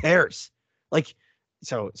 who cares? Like,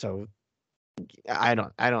 so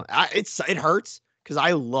it hurts because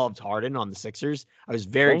I loved Harden on the Sixers. I was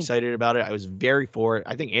very excited about it. I was very for it.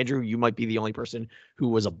 I think Andrew, you might be the only person who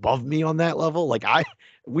was above me on that level. Like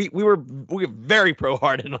we were very pro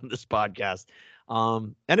Harden on this podcast.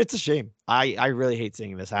 And it's a shame. I really hate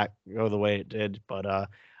seeing this go the way it did. But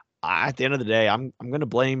at the end of the day, I'm gonna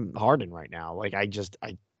blame Harden right now. Like I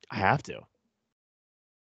have to.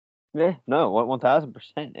 Yeah, no,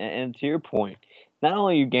 1,000%. And to your point, not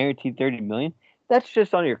only you guaranteed 30 million, that's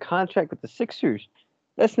just on your contract with the Sixers.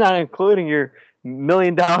 That's not including your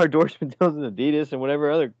million endorsement deals in Adidas and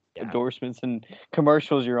whatever other Yeah. endorsements and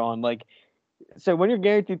commercials you're on. Like, so when you're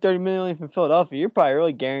guaranteed $30 million from Philadelphia, you're probably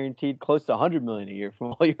really guaranteed close to $100 million a year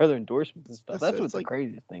from all your other endorsements and stuff. That's what It's the like,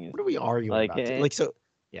 craziest thing is. what are we arguing Like, about? Like, so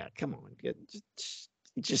yeah, come on,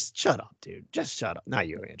 just shut up, dude. Just shut up. Not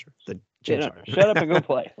you, Andrew. The James Harden. shut up and go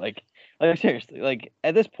play. Like seriously. Like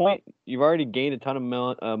at this point, you've already gained a ton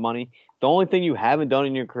of money. The only thing you haven't done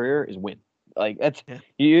in your career is win. Like that's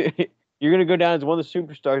you. You're gonna go down as one of the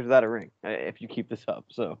superstars without a ring if you keep this up.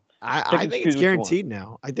 So I think it's guaranteed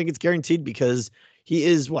now. I think it's guaranteed because he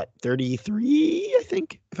is what 33, I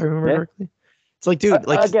think, if I remember correctly. It's like, dude,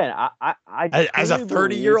 like again, I as a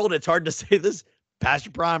 30-year-old, it's hard to say this. Past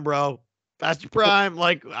your prime, bro. Past your prime.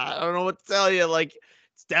 Like, I don't know what to tell you. Like,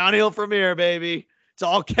 it's downhill from here, baby. It's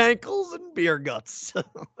all cankles and beer guts.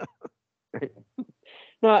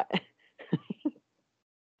 No,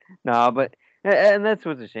 no, but and that's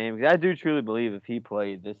what's a shame because I do truly believe if he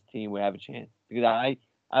played, this team would have a chance because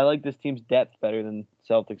I like this team's depth better than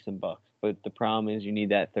Celtics and Bucks. But the problem is you need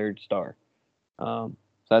that third star. So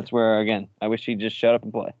that's where again I wish he'd just shut up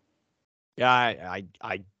and play. Yeah,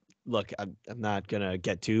 I look. I'm not gonna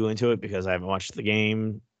get too into it because I haven't watched the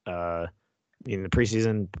game in the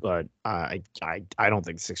preseason, but I don't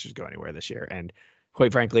think the Sixers go anywhere this year. And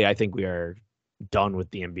quite frankly, I think we are done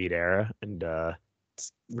with the Embiid era, and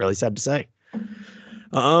it's really sad to say.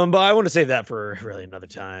 But I want to save that for really another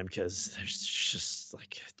time because there's just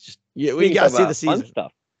we gotta see the season. Fun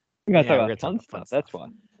stuff. We gotta talk about fun stuff. That's why.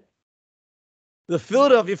 The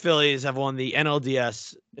Philadelphia Phillies have won the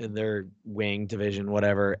NLDS in their wing division,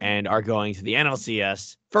 whatever, and are going to the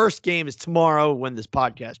NLCS. First game is tomorrow when this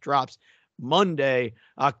podcast drops, Monday,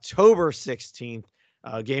 October 16th.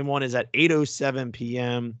 Game one is at 8:07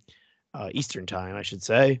 p.m. Eastern time, I should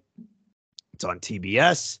say. It's on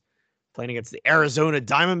TBS, playing against the Arizona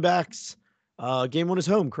Diamondbacks. Game one is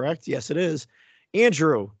home, correct? Yes, it is.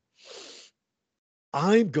 Andrew,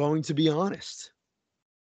 I'm going to be honest.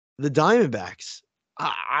 The Diamondbacks,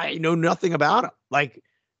 I know nothing about them. Like,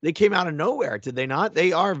 they came out of nowhere, did they not?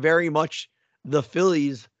 They are very much the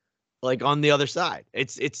Phillies, like, on the other side.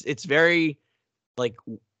 It's very, like,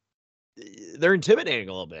 they're intimidating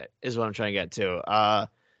a little bit, is what I'm trying to get to.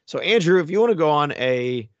 So Andrew, if you want to go on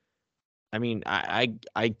I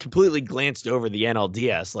completely glanced over the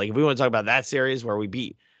NLDS. Like, if we want to talk about that series where we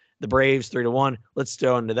beat the Braves 3-1, let's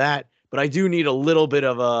go into that. But I do need a little bit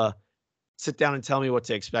of a sit down and tell me what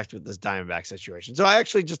to expect with this Diamondback situation. So I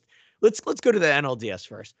actually just let's go to the NLDS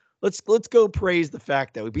first. Let's go praise the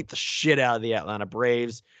fact that we beat the shit out of the Atlanta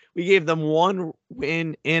Braves. We gave them one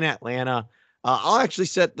win in Atlanta. I'll actually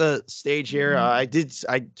set the stage here. I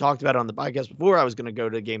talked about it on the podcast before. I was going to go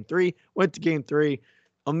to game 3. Went to game 3.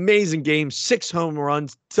 Amazing game. 6 home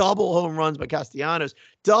runs, double home runs by Castellanos,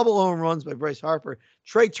 double home runs by Bryce Harper,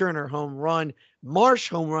 Trey Turner home run, Marsh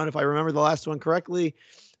home run, if I remember the last one correctly.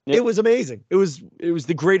 Yep. It was amazing. It was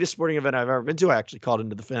the greatest sporting event I've ever been to. I actually called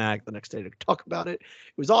into the Fanatic the next day to talk about it.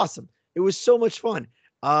 It was awesome. It was so much fun.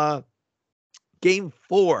 Game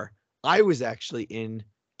 4, I was actually in,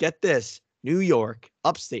 get this, New York,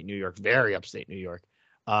 upstate New York, very upstate New York.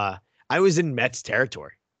 I was in Mets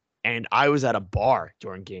territory, and I was at a bar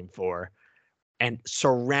during game 4 and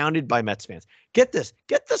surrounded by Mets fans. Get this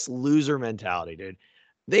loser mentality, dude.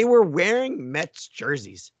 They were wearing Mets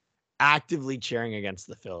jerseys, actively cheering against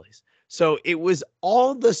the Phillies. So it was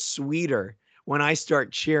all the sweeter when I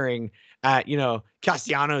start cheering at,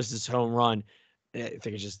 Castellanos' home run. I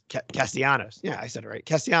think it's just Castellanos. Yeah, I said it right.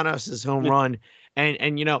 Castellanos' home run. And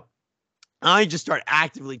I just start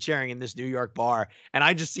actively cheering in this New York bar, and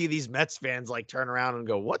I just see these Mets fans like turn around and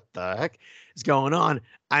go, "What the heck is going on?"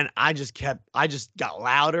 And I just got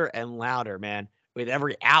louder and louder, man. With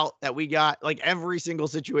every out that we got, like every single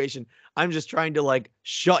situation, I'm just trying to like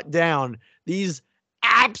shut down these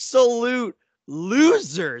absolute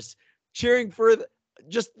losers cheering for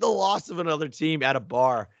just the loss of another team at a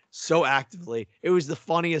bar so actively. It was the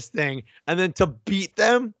funniest thing. And then to beat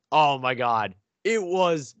them, oh my God, it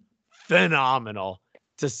was phenomenal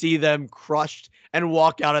to see them crushed and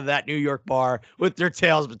walk out of that New York bar with their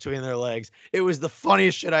tails between their legs. It was the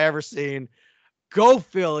funniest shit I ever seen. Go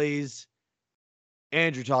Phillies.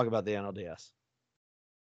 Andrew, talk about the NLDS.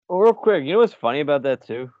 Well, real quick, you know what's funny about that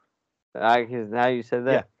too? Because now you said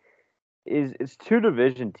that, is it's 2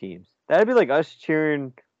 division teams. That'd be like us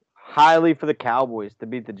cheering highly for the Cowboys to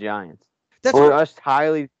beat the Giants, or us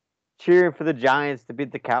highly cheering for the Giants to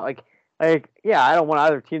beat the Like, yeah, I don't want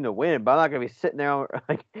either team to win, but I'm not gonna be sitting there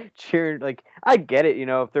like cheering. Like, I get it,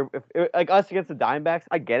 if like us against the Diamondbacks,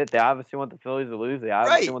 I get it. They obviously want the Phillies to lose. They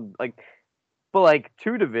obviously want But like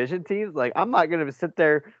two division teams, like I'm not gonna sit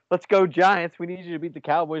there. Let's go Giants. We need you to beat the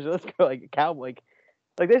Cowboys. Let's go like Cowboy.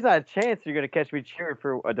 Like there's not a chance you're gonna catch me cheering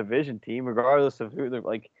for a division team, regardless of who they're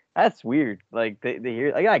like. That's weird. Like they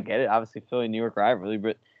hear. Like I get it. Obviously, Philly New York rivalry,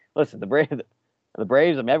 but listen, the Braves.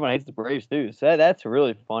 I mean, everyone hates the Braves too. So that's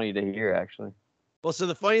really funny to hear, actually. Well, so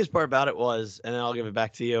the funniest part about it was, and then I'll give it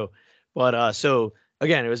back to you. But so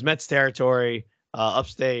again, it was Mets territory,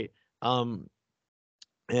 upstate. Um,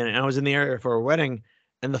 and I was in the area for a wedding,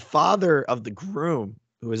 and the father of the groom,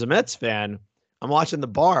 who was a Mets fan, I'm watching the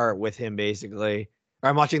bar with him basically, or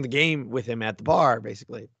I'm watching the game with him at the bar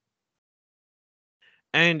basically.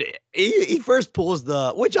 And he first pulls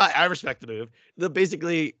which I respect the move. The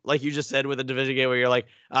basically, like you just said with a division game where you're like,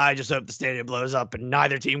 I just hope the stadium blows up and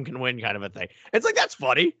neither team can win, kind of a thing. It's like that's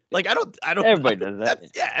funny. Like Everybody does that.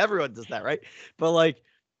 Yeah, everyone does that, right? But like,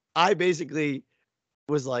 I basically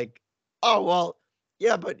was like, oh well,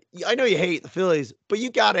 yeah, but I know you hate the Phillies, but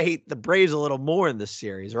you gotta hate the Braves a little more in this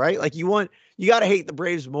series, right? Like you gotta hate the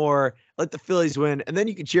Braves more, let the Phillies win, and then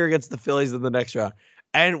you can cheer against the Phillies in the next round.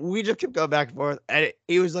 And we just kept going back and forth. And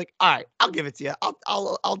he was like, "All right, I'll give it to you.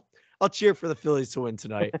 I'll cheer for the Phillies to win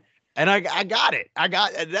tonight." And I got it. And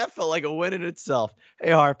that felt like a win in itself.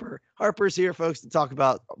 Hey Harper, Harper's here, folks, to talk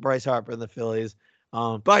about Bryce Harper and the Phillies.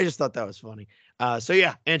 But I just thought that was funny. So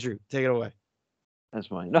yeah, Andrew, take it away. That's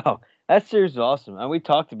funny. No, that series is awesome. And we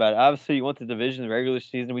talked about it. Obviously, you went to division, regular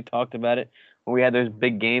season. We talked about it when we had those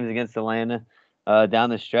big games against Atlanta down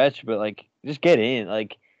the stretch. But like, just get in.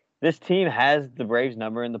 Like, this team has the Braves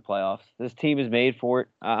number in the playoffs. This team is made for it.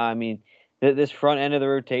 I mean, this front end of the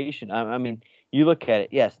rotation. I mean, you look at it.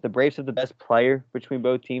 Yes, the Braves have the best player between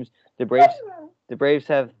both teams. The Braves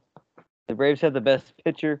have the best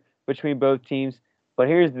pitcher between both teams. But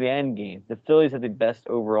here's the end game. The Phillies have the best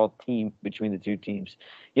overall team between the two teams.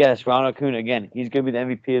 Yes, Ronald Acuna, again, he's going to be the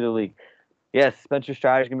MVP of the league. Yes, Spencer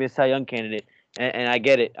Strider is going to be a Cy Young candidate. And I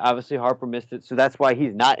get it. Obviously, Harper missed it, so that's why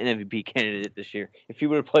he's not an MVP candidate this year. If he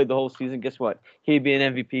would have played the whole season, guess what? He'd be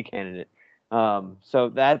an MVP candidate. So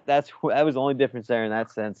that was the only difference there in that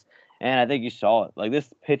sense. And I think you saw it. Like,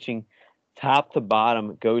 this pitching, top to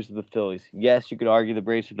bottom, goes to the Phillies. Yes, you could argue the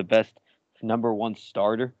Braves are the best number one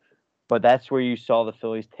starter, but that's where you saw the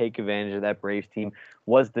Phillies take advantage of that Braves team,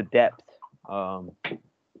 was the depth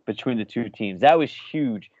between the two teams. That was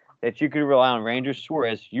huge, that you could rely on Ranger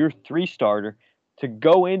Suarez, your three starter, to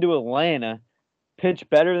go into Atlanta, pitch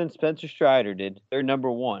better than Spencer Strider did, their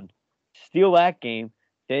number one, steal that game.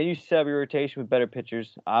 Then you set up your rotation with better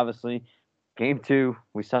pitchers. Obviously, game two,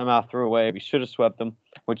 we somehow threw away. We should have swept them,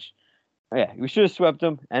 which, yeah, we should have swept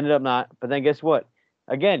them. Ended up not. But then guess what?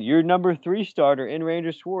 Again, your number three starter in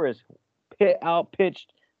Ranger Suarez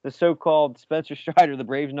outpitched the so-called Spencer Strider, the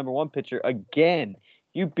Braves' number one pitcher, again.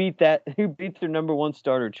 You beat their number one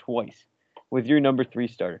starter twice with your number three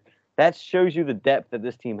starter. That shows you the depth that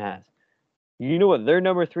this team has. You know what their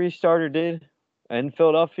number three starter did in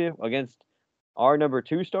Philadelphia against our number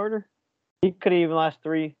two starter? He couldn't even last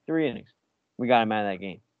three innings. We got him out of that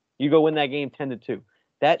game. You go win that game 10-2.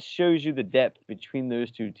 That shows you the depth between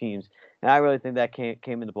those two teams. And I really think that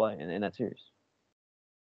came into play in that series.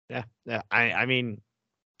 Yeah. I mean,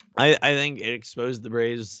 I think it exposed the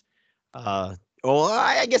Braves. Well,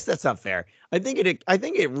 I guess that's not fair. I think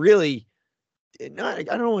it really. I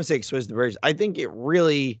don't want to say exposed the Braves. I think it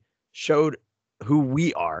really showed who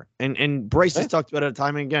we are. And Bryce has talked about it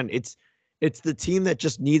time and again. It's the team that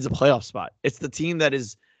just needs a playoff spot. It's the team that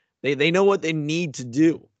is they know what they need to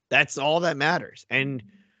do. That's all that matters. And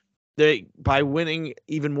by winning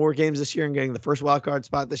even more games this year and getting the first wild card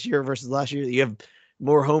spot this year versus last year, you have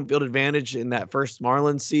more home field advantage in that first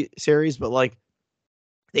Marlins series. But like,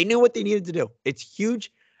 they knew what they needed to do. It's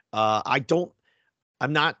huge.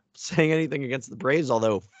 I'm not saying anything against the Braves,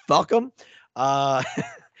 although fuck them.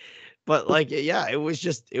 But like, yeah, it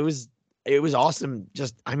was awesome.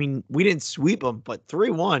 Just, I mean, we didn't sweep them, but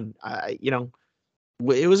 3-1,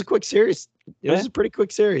 it was a quick series. It was a pretty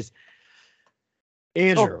quick series.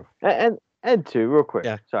 Andrew. And two, real quick.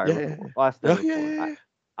 Yeah. Sorry. Yeah. Last thing. Yeah.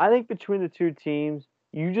 I think between the two teams,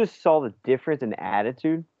 you just saw the difference in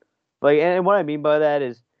attitude. Like, and what I mean by that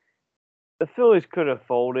is the Phillies could have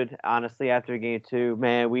folded, honestly, after game two.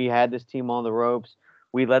 Man, we had this team on the ropes.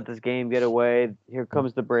 We let this game get away. Here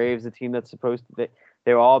comes the Braves, the team that's supposed to.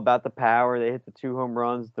 They're all about the power. They hit the 2 home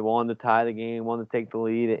runs, the one to tie the game, one to take the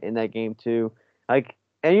lead in that game too. Like,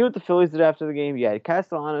 and you know what the Phillies did after the game? Yeah,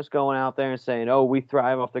 Castellanos going out there and saying, "Oh, we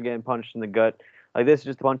thrive after getting punched in the gut. Like, this is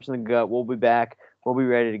just a punch in the gut. We'll be back. We'll be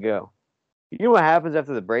ready to go." You know what happens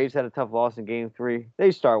after the Braves had a tough loss in game 3?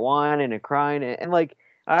 They start whining and crying. And like,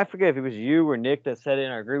 I forget if it was you or Nick that said it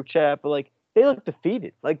in our group chat, but like, they looked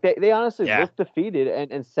defeated. Like they honestly Yeah. looked defeated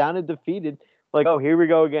and sounded defeated. Like, oh, here we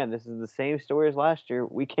go again. This is the same story as last year.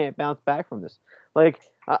 We can't bounce back from this. Like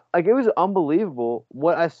it was unbelievable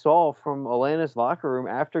what I saw from Atlanta's locker room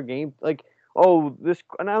after game. Like, oh, this,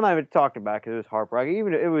 and I'm not even talking about because it was heartbreaking.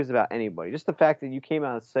 Even if it was about anybody. Just the fact that you came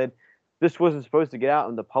out and said this wasn't supposed to get out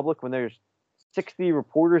in the public when there's 60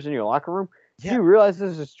 reporters in your locker room. Do Yeah. you realize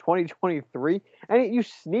this is 2023? And you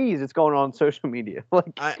sneeze, it's going on social media.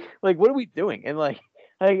 I Like what are we doing? And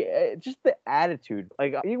just the attitude.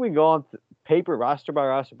 Like I think we can go on paper roster by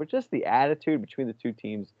roster, but just the attitude between the two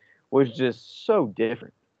teams was just so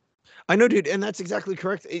different. I know, dude, and that's exactly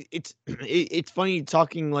correct. It's funny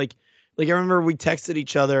talking like I remember we texted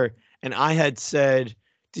each other, and I had said,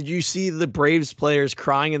 "Did you see the Braves players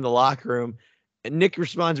crying in the locker room?" And Nick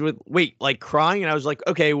responds with, "Wait, like crying?" And I was like,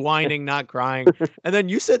 "Okay, whining, not crying." And then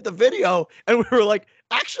you sent the video, and we were like,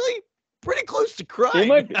 "Actually, pretty close to He crying."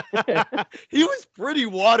 might be. He was pretty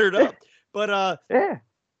watered up, but Yeah.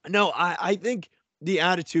 no, I think the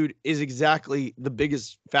attitude is exactly the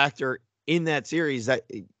biggest factor in that series. That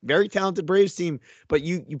very talented Braves team, but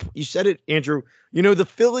you said it, Andrew. You know, the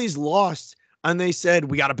Phillies lost and they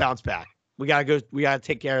said we got to bounce back. We got to go. We got to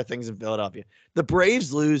take care of things in Philadelphia. The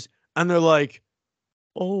Braves lose and they're like,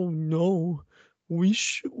 "Oh no,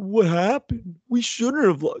 what happened? We shouldn't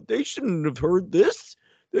have. They shouldn't have heard this.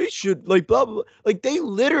 They should like blah blah. Blah. Like they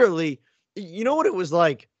literally, you know what it was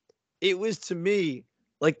like? It was to me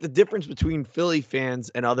like the difference between Philly fans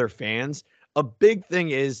and other fans. A big thing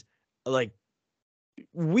is like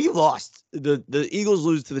we lost. The Eagles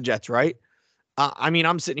lose to the Jets, right? I mean,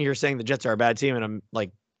 I'm sitting here saying the Jets are a bad team and I'm like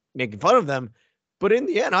making fun of them, but in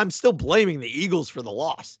the end, I'm still blaming the Eagles for the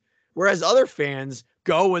loss. Whereas other fans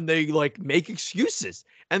go and they like make excuses.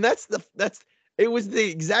 And it was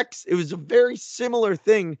a very similar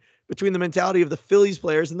thing between the mentality of the Phillies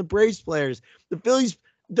players and the Braves players.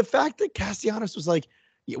 The fact that Castellanos was like,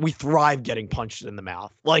 "Yeah, we thrive getting punched in the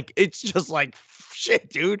mouth." Like, it's just like, shit,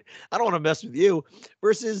 dude, I don't want to mess with you.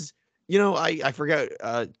 Versus, I forget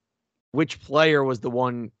which player was the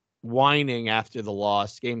one whining after the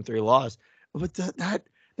loss, game 3 loss. But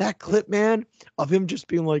that clip, man, of him just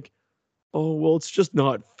being like, "Oh, well, it's just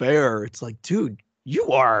not fair." It's like, dude,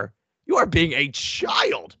 you are being a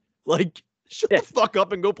child. Like, shut Yeah. the fuck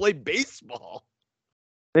up and go play baseball.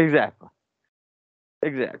 Exactly.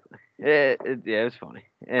 Exactly. Yeah, it was funny.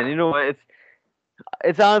 And you know what?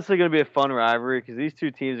 It's honestly going to be a fun rivalry because these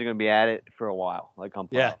two teams are going to be at it for a while, like on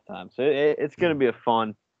Yeah. playoff time. So it's going to be a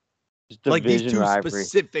fun Like these division two rivalry.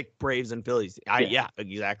 specific Braves and Phillies. Yeah. Yeah,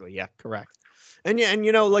 exactly. Yeah, correct. And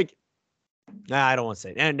like, nah, I don't want to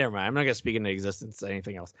say it. And never mind. I'm not gonna speak into existence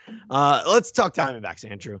anything else. Let's talk Diamondbacks,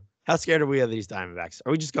 Andrew. How scared are we of these Diamondbacks?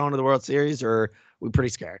 Are we just going to the World Series, or are we pretty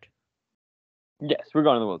scared? Yes, we're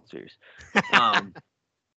going to the World Series.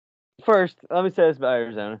 First, let me say this about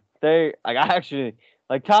Arizona. I actually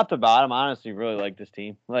top to bottom. I honestly really like this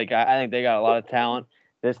team. Like I think they got a lot of talent.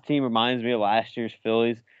 This team reminds me of last year's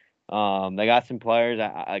Phillies. They got some players.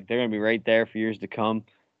 They're going to be right there for years to come.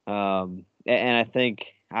 And I think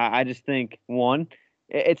I just think one,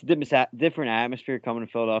 it's a different atmosphere coming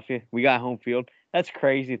to Philadelphia. We got home field. That's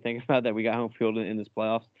crazy to think about that we got home field in this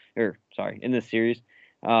playoffs. In this series.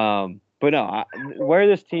 But no, where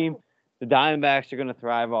this team, the Diamondbacks are going to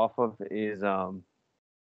thrive off of is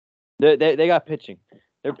they got pitching.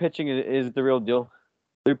 Their pitching is the real deal.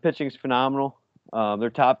 Their pitching is phenomenal. Their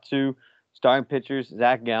top two starting pitchers,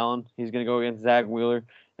 Zach Gallen, he's going to go against Zach Wheeler,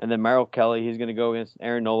 and then Merrill Kelly, he's going to go against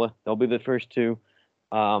Aaron Nola. They'll be the first two.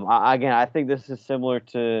 I think this is similar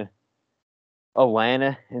to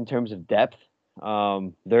Atlanta in terms of depth.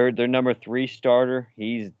 Their number 3 starter,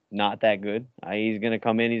 he's not that good. He's going to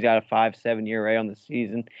come in. He's got a 5.7 ERA on the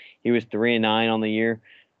season. He was 3-9 on the year.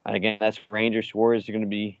 Again, that's Ranger Suarez is going to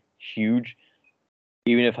be huge.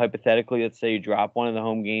 Even if hypothetically, let's say you drop one of the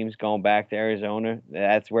home games going back to Arizona,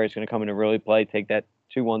 that's where it's going to come into really play. Take that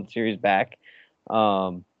 2-1 series back.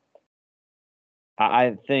 I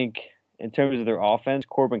think in terms of their offense,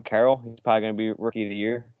 Corbin Carroll, he's probably going to be Rookie of the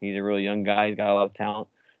Year. He's a really young guy. He's got a lot of talent.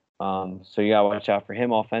 So you got to watch out for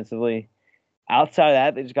him offensively. Outside of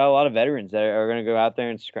that, they just got a lot of veterans that are going to go out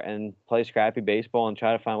there and play scrappy baseball and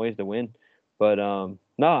try to find ways to win. But no,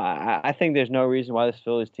 I think there's no reason why this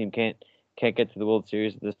Phillies team can't get to the World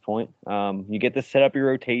Series at this point. You get to set up your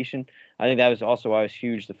rotation. I think that was also why it was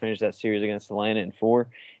huge to finish that series against Atlanta in 4,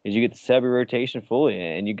 is you get to set up your rotation fully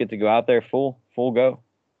and you get to go out there full go.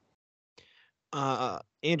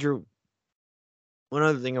 Andrew, one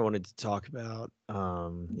other thing I wanted to talk about,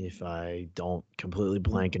 if I don't completely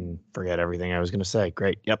blank and forget everything I was going to say.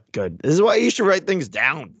 Great. Yep. Good. This is why you should write things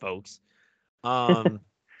down, folks.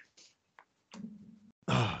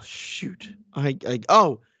 Oh shoot! I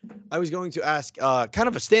was going to ask kind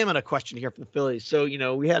of a stamina question here for the Phillies. So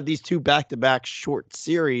we have these two back-to-back short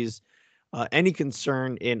series. Any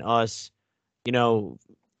concern in us? You know,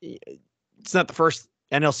 it's not the first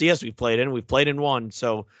NLCS we've played in. We've played in one,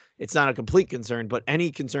 so it's not a complete concern. But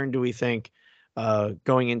any concern do we think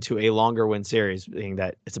going into a longer win series, being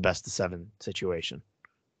that it's a best of 7 situation?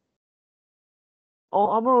 Oh,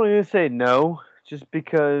 I'm only going to say no, just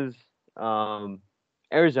because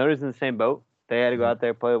Arizona's in the same boat. They had to go Mhm. out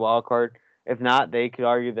there play a wild card. If not, they could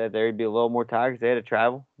argue that they'd be a little more tired because they had to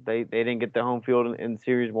travel. They didn't get the home field in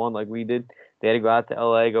Series 1 like we did. They had to go out to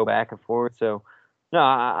LA, go back and forth. So, no,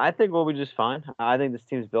 I think we'll be just fine. I think this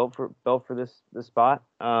team's built for this spot.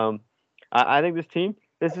 I think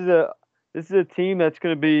this is a team that's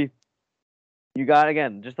going to be, you got,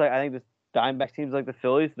 again, just like I think this Diamondbacks teams like the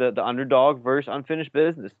Phillies, the underdog versus unfinished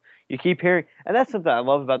business. You keep hearing, and that's something I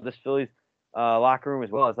love about this Phillies locker room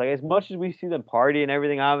as well. It's like, as much as we see them party and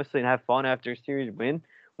everything, obviously, and have fun after a series win,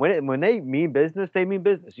 when they mean business, they mean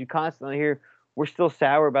business. You constantly hear we're still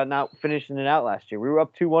sour about not finishing it out last year. We were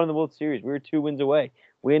up 2-1 in the World Series. We were 2 wins away.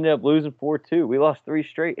 We ended up losing 4-2. We lost 3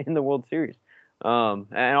 straight in the World Series.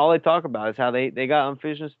 And all they talk about is how they got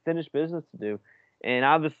unfinished finished business to do. And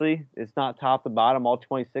obviously, it's not top to bottom, all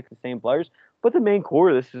 26 the same players. But the main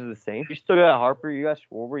core of this is the same. You still got Harper, you got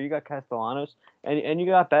Schwarber, you got Castellanos, and you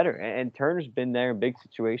got better. And Turner's been there in big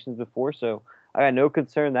situations before, so I got no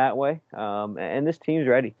concern that way. And this team's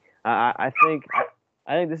ready. I think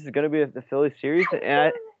this is going to be the Phillies series,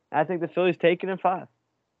 and I think the Phillies take it in 5.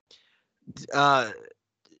 Uh,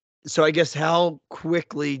 so I guess how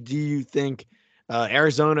quickly do you think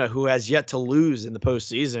Arizona, who has yet to lose in the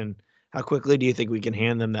postseason, how quickly do you think we can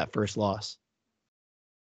hand them that first loss?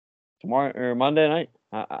 Tomorrow or Monday night.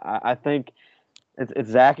 I think it's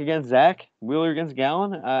Zach against Zach, Wheeler against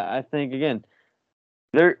Gallen. I think, again,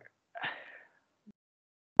 they're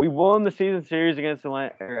we won the season series against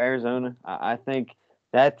Arizona. I think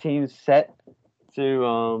that team's set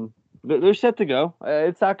to they're set to go.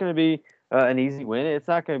 It's not going to be an easy win. It's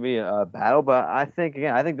not going to be a battle, but I think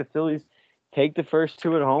the Phillies take the first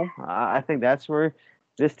 2 at home. I think that's where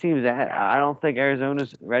this team's at. I don't think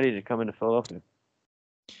Arizona's ready to come into Philadelphia.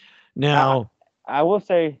 I, Now, I will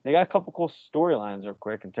say they got a couple cool storylines real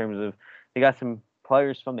quick in terms of they got some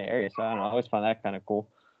players from the area, so I don't know. I always find that kind of cool.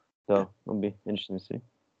 So it'll be interesting to see.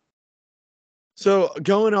 so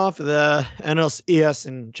going off of the NLCS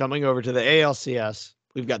and jumping over to the ALCS,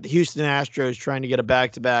 we've got the Houston Astros trying to get a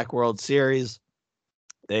back-to-back World Series.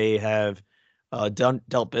 They have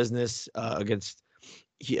dealt business against,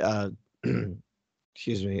 uh,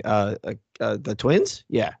 excuse me, the Twins.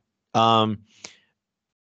 Yeah. Um,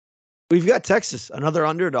 we've got Texas, another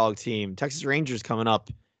underdog team, Texas Rangers coming up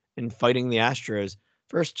and fighting the Astros.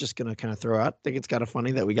 First, just gonna kind of throw out. I think it's kind of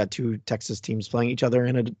funny that we got 2 Texas teams playing each other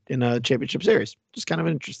in a championship series. Just kind of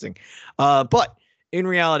interesting. But in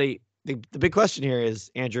reality, the big question here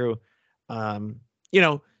is, Andrew, you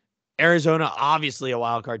know, Arizona obviously a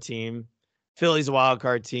wild card team, Philly's a wild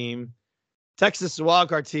card team, Texas is a wild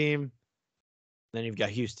card team. Then you've got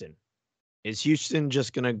Houston. Is Houston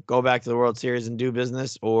just gonna go back to the World Series and do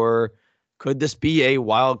business, or could this be a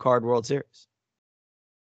wild card World Series?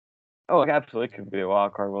 Oh, it absolutely could be a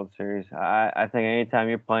wild card World Series. I think anytime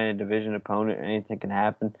you're playing a division opponent, anything can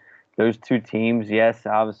happen. Those 2 teams, yes,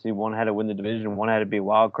 obviously one had to win the division, one had to be a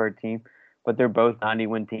wild card team, but they're both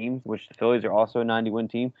 90-win teams, which the Phillies are also a 90-win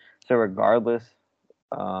team. So regardless,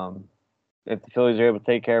 um, if the Phillies are able to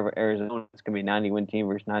take care of Arizona, it's going to be a 90-win team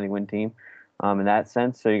versus 90-win team. In that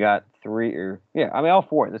sense, so you got 3, or yeah, I mean all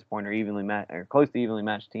 4 at this point are evenly matched or close to evenly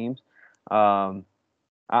matched teams. I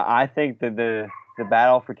think that the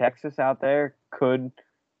battle for Texas out there could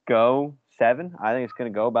go 7. I think it's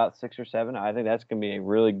going to go about 6 or 7. I think that's going to be a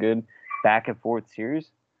really good back and forth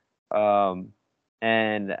series.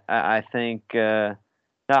 And I think no,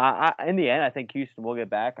 in the end, I think Houston will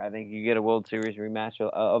get back. I think you get a World Series rematch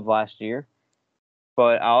of last year.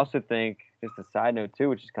 But I also think, just a side note too,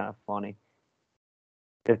 which is kind of funny,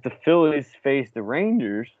 if the Phillies face the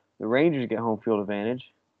Rangers get home field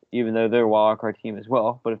advantage, even though they're a wild card team as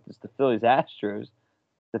well. But if it's the Phillies Astros,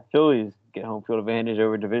 the Phillies get home field advantage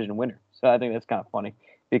over division winner. So I think that's kind of funny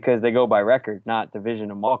because they go by record, not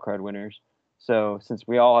division and wild card winners. So since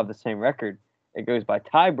we all have the same record, it goes by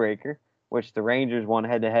tiebreaker, which the Rangers won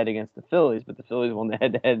head to head against the Phillies, but the Phillies won the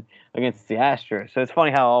head to head against the Astros. So it's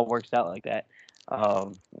funny how it all works out like that.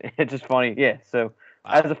 It's just funny, yeah. So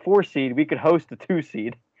Wow. as a 4 seed, we could host a 2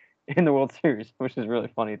 seed in the World Series, which is really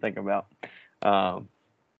funny to think about. Um,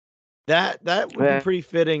 That would be but pretty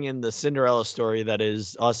fitting in the Cinderella story that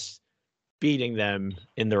is us beating them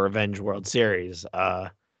in the Revenge World Series.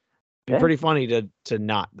 Be Yeah. pretty funny to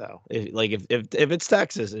not though. If it's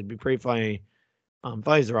Texas, it'd be pretty funny.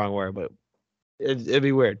 Funny's the wrong word, but it'd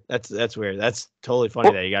be weird. That's weird. That's totally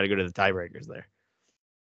funny that you got to go to the tiebreakers there.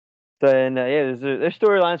 So and yeah, there's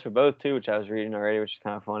storylines for both too, which I was reading already, which is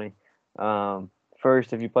kind of funny.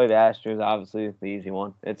 First, if you play the Astros, obviously it's the easy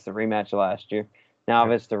one. It's the rematch of last year. Now,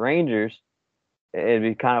 if it's the Rangers, it'd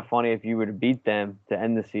be kind of funny if you were to beat them to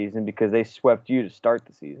end the season because they swept you to start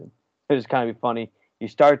the season. It'd just kind of be funny. You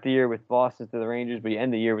start the year with losses to the Rangers, but you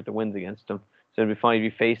end the year with the wins against them. So it'd be funny if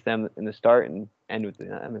you face them in the start and end with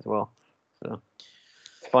them as well. So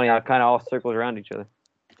it's funny how it kind of all circles around each other.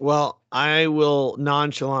 Well, I will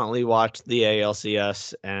nonchalantly watch the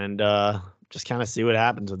ALCS and just kind of see what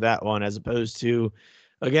happens with that one, as opposed to,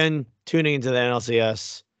 again, tuning into the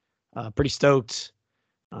NLCS. Pretty stoked.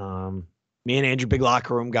 Me and Andrew, big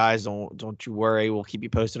locker room guys. Don't you worry. We'll keep you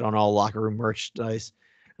posted on all locker room merchandise.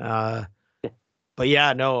 But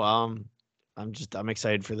yeah, no. I'm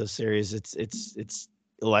excited for this series. It's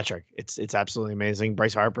electric. It's absolutely amazing.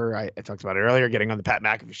 Bryce Harper, I talked about it earlier, getting on the Pat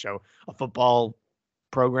McAfee show, a football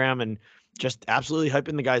program, and just absolutely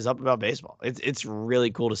hyping the guys up about baseball. It's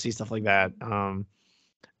really cool to see stuff like that. And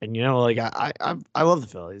like I love the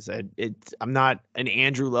Phillies. I'm not an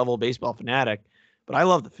Andrew level baseball fanatic, but I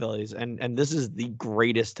love the Phillies, and this is the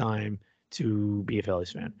greatest time to be a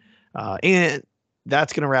Phillies fan. And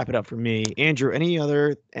that's gonna wrap it up for me. Andrew,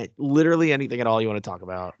 literally anything at all you want to talk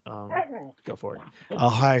about? Go for it.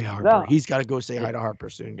 Hi Harper. No. He's got to go say hi to Harper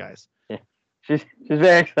soon, guys. Yeah, she's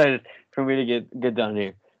very excited for me to get done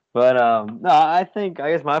here. But no, I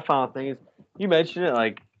guess my final thing is you mentioned it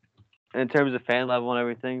like in terms of fan level and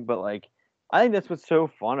everything, but like I think that's what's so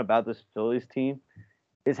fun about this Phillies team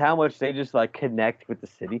is how much they just like connect with the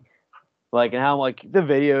city, like and how like the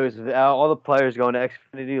videos of all the players going to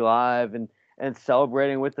Xfinity Live and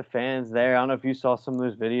celebrating with the fans there. I don't know if you saw some of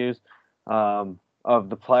those videos of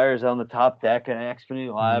the players on the top deck at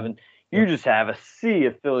Xfinity Live, and you just have a sea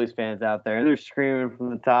of Phillies fans out there, and they're screaming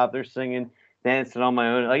from the top, they're singing, dancing on my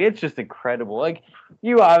own. Like it's just incredible. Like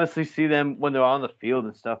you obviously see them when they're on the field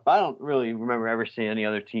and stuff, but I don't really remember ever seeing any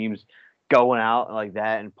other teams going out like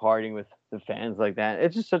that and partying with the fans like that.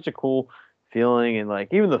 It's just such a cool feeling, and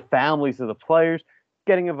like even the families of the players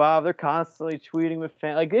getting involved, they're constantly tweeting with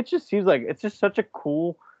fans. Like it just seems like it's just such a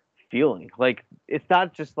cool feeling. Like it's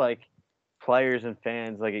not just like players and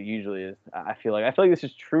fans like it usually is. I feel like this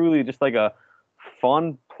is truly just like a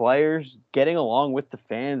fun players getting along with the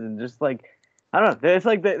fans and just like I don't know. It's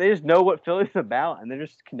like they just know what Philly's about and they're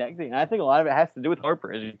just connecting. And I think a lot of it has to do with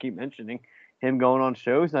Harper, as you keep mentioning, him going on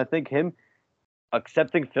shows, and I think him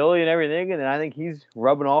accepting Philly and everything, and then I think he's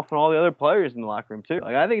rubbing off on all the other players in the locker room too.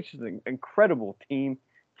 Like I think it's just an incredible team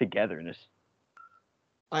togetherness.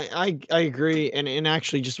 I agree, and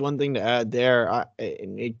actually, just one thing to add there,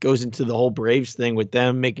 and it goes into the whole Braves thing with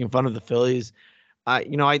them making fun of the Phillies. I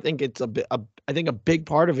think it's I think a big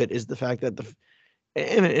part of it is the fact that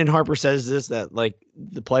and Harper says this, that like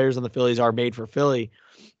the players on the Phillies are made for Philly.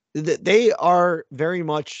 They are very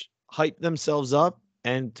much hype themselves up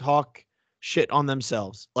and talk shit on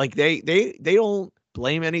themselves. Like they don't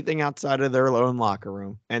blame anything outside of their own locker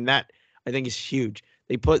room, and that I think is huge.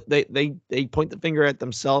 They point the finger at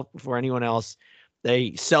themselves before anyone else.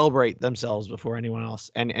 They celebrate themselves before anyone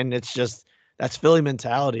else, and it's just that's Philly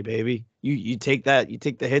mentality, baby. You take that, you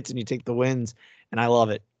take the hits and you take the wins, and I love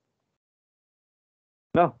it.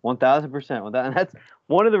 No, 1,000%. And that's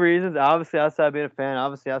one of the reasons. Obviously, outside being a fan,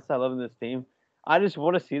 obviously outside loving this team, I just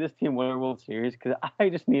want to see this team win a World Series because I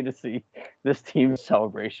just need to see this team's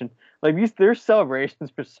celebration. Like their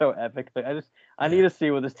celebrations were so epic. Like I need to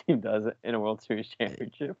see what this team does in a World Series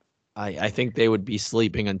championship. I think they would be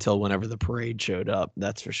sleeping until whenever the parade showed up.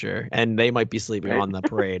 That's for sure. And they might be sleeping on the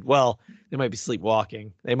parade. Well, they might be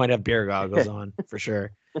sleepwalking. They might have beer goggles on for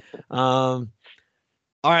sure.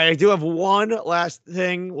 All right, I do have one last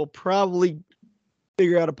thing. We'll probably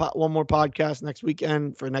figure out one more podcast next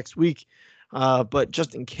weekend for next week. But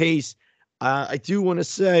just in case, I do want to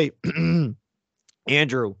say,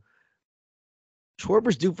 Andrew,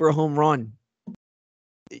 Schwarber's due for a home run.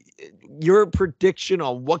 Your prediction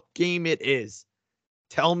on what game it is,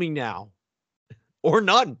 tell me now, or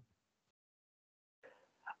none.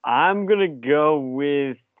 I'm gonna go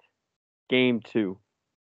with Game 2.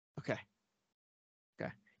 Okay.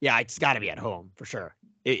 Yeah, it's got to be at home for sure.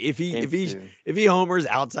 If he homers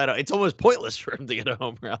outside, it's almost pointless for him to get a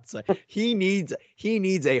homer outside. He needs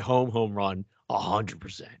a home run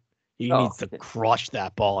 100%. He needs to crush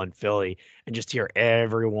that ball in Philly and just hear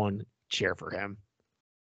everyone cheer for him.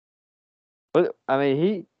 But I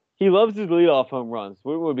mean, He loves his leadoff home runs. It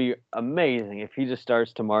would be amazing if he just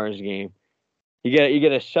starts tomorrow's game. You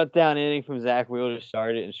get a shutdown inning from Zach Wheeler to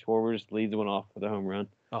start it, and Schwarber just leads one off with a home run.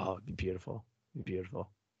 Oh, it'd be beautiful. It'd be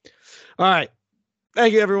beautiful. All right.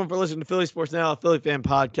 Thank you, everyone, for listening to Philly Sports Now, a Philly fan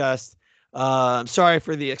podcast. I'm sorry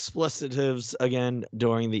for the explicitives again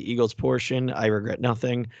during the Eagles portion. I regret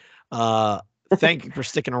nothing. Thank you for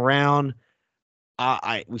sticking around.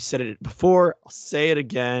 We said it before. I'll say it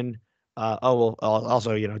again.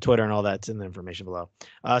 Also, Twitter and all that's in the information below.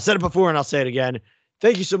 I said it before and I'll say it again.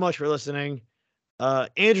 Thank you so much for listening.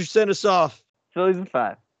 Andrew, send us off. Phillies in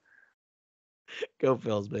 5. Go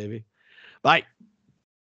Phils, baby. Bye.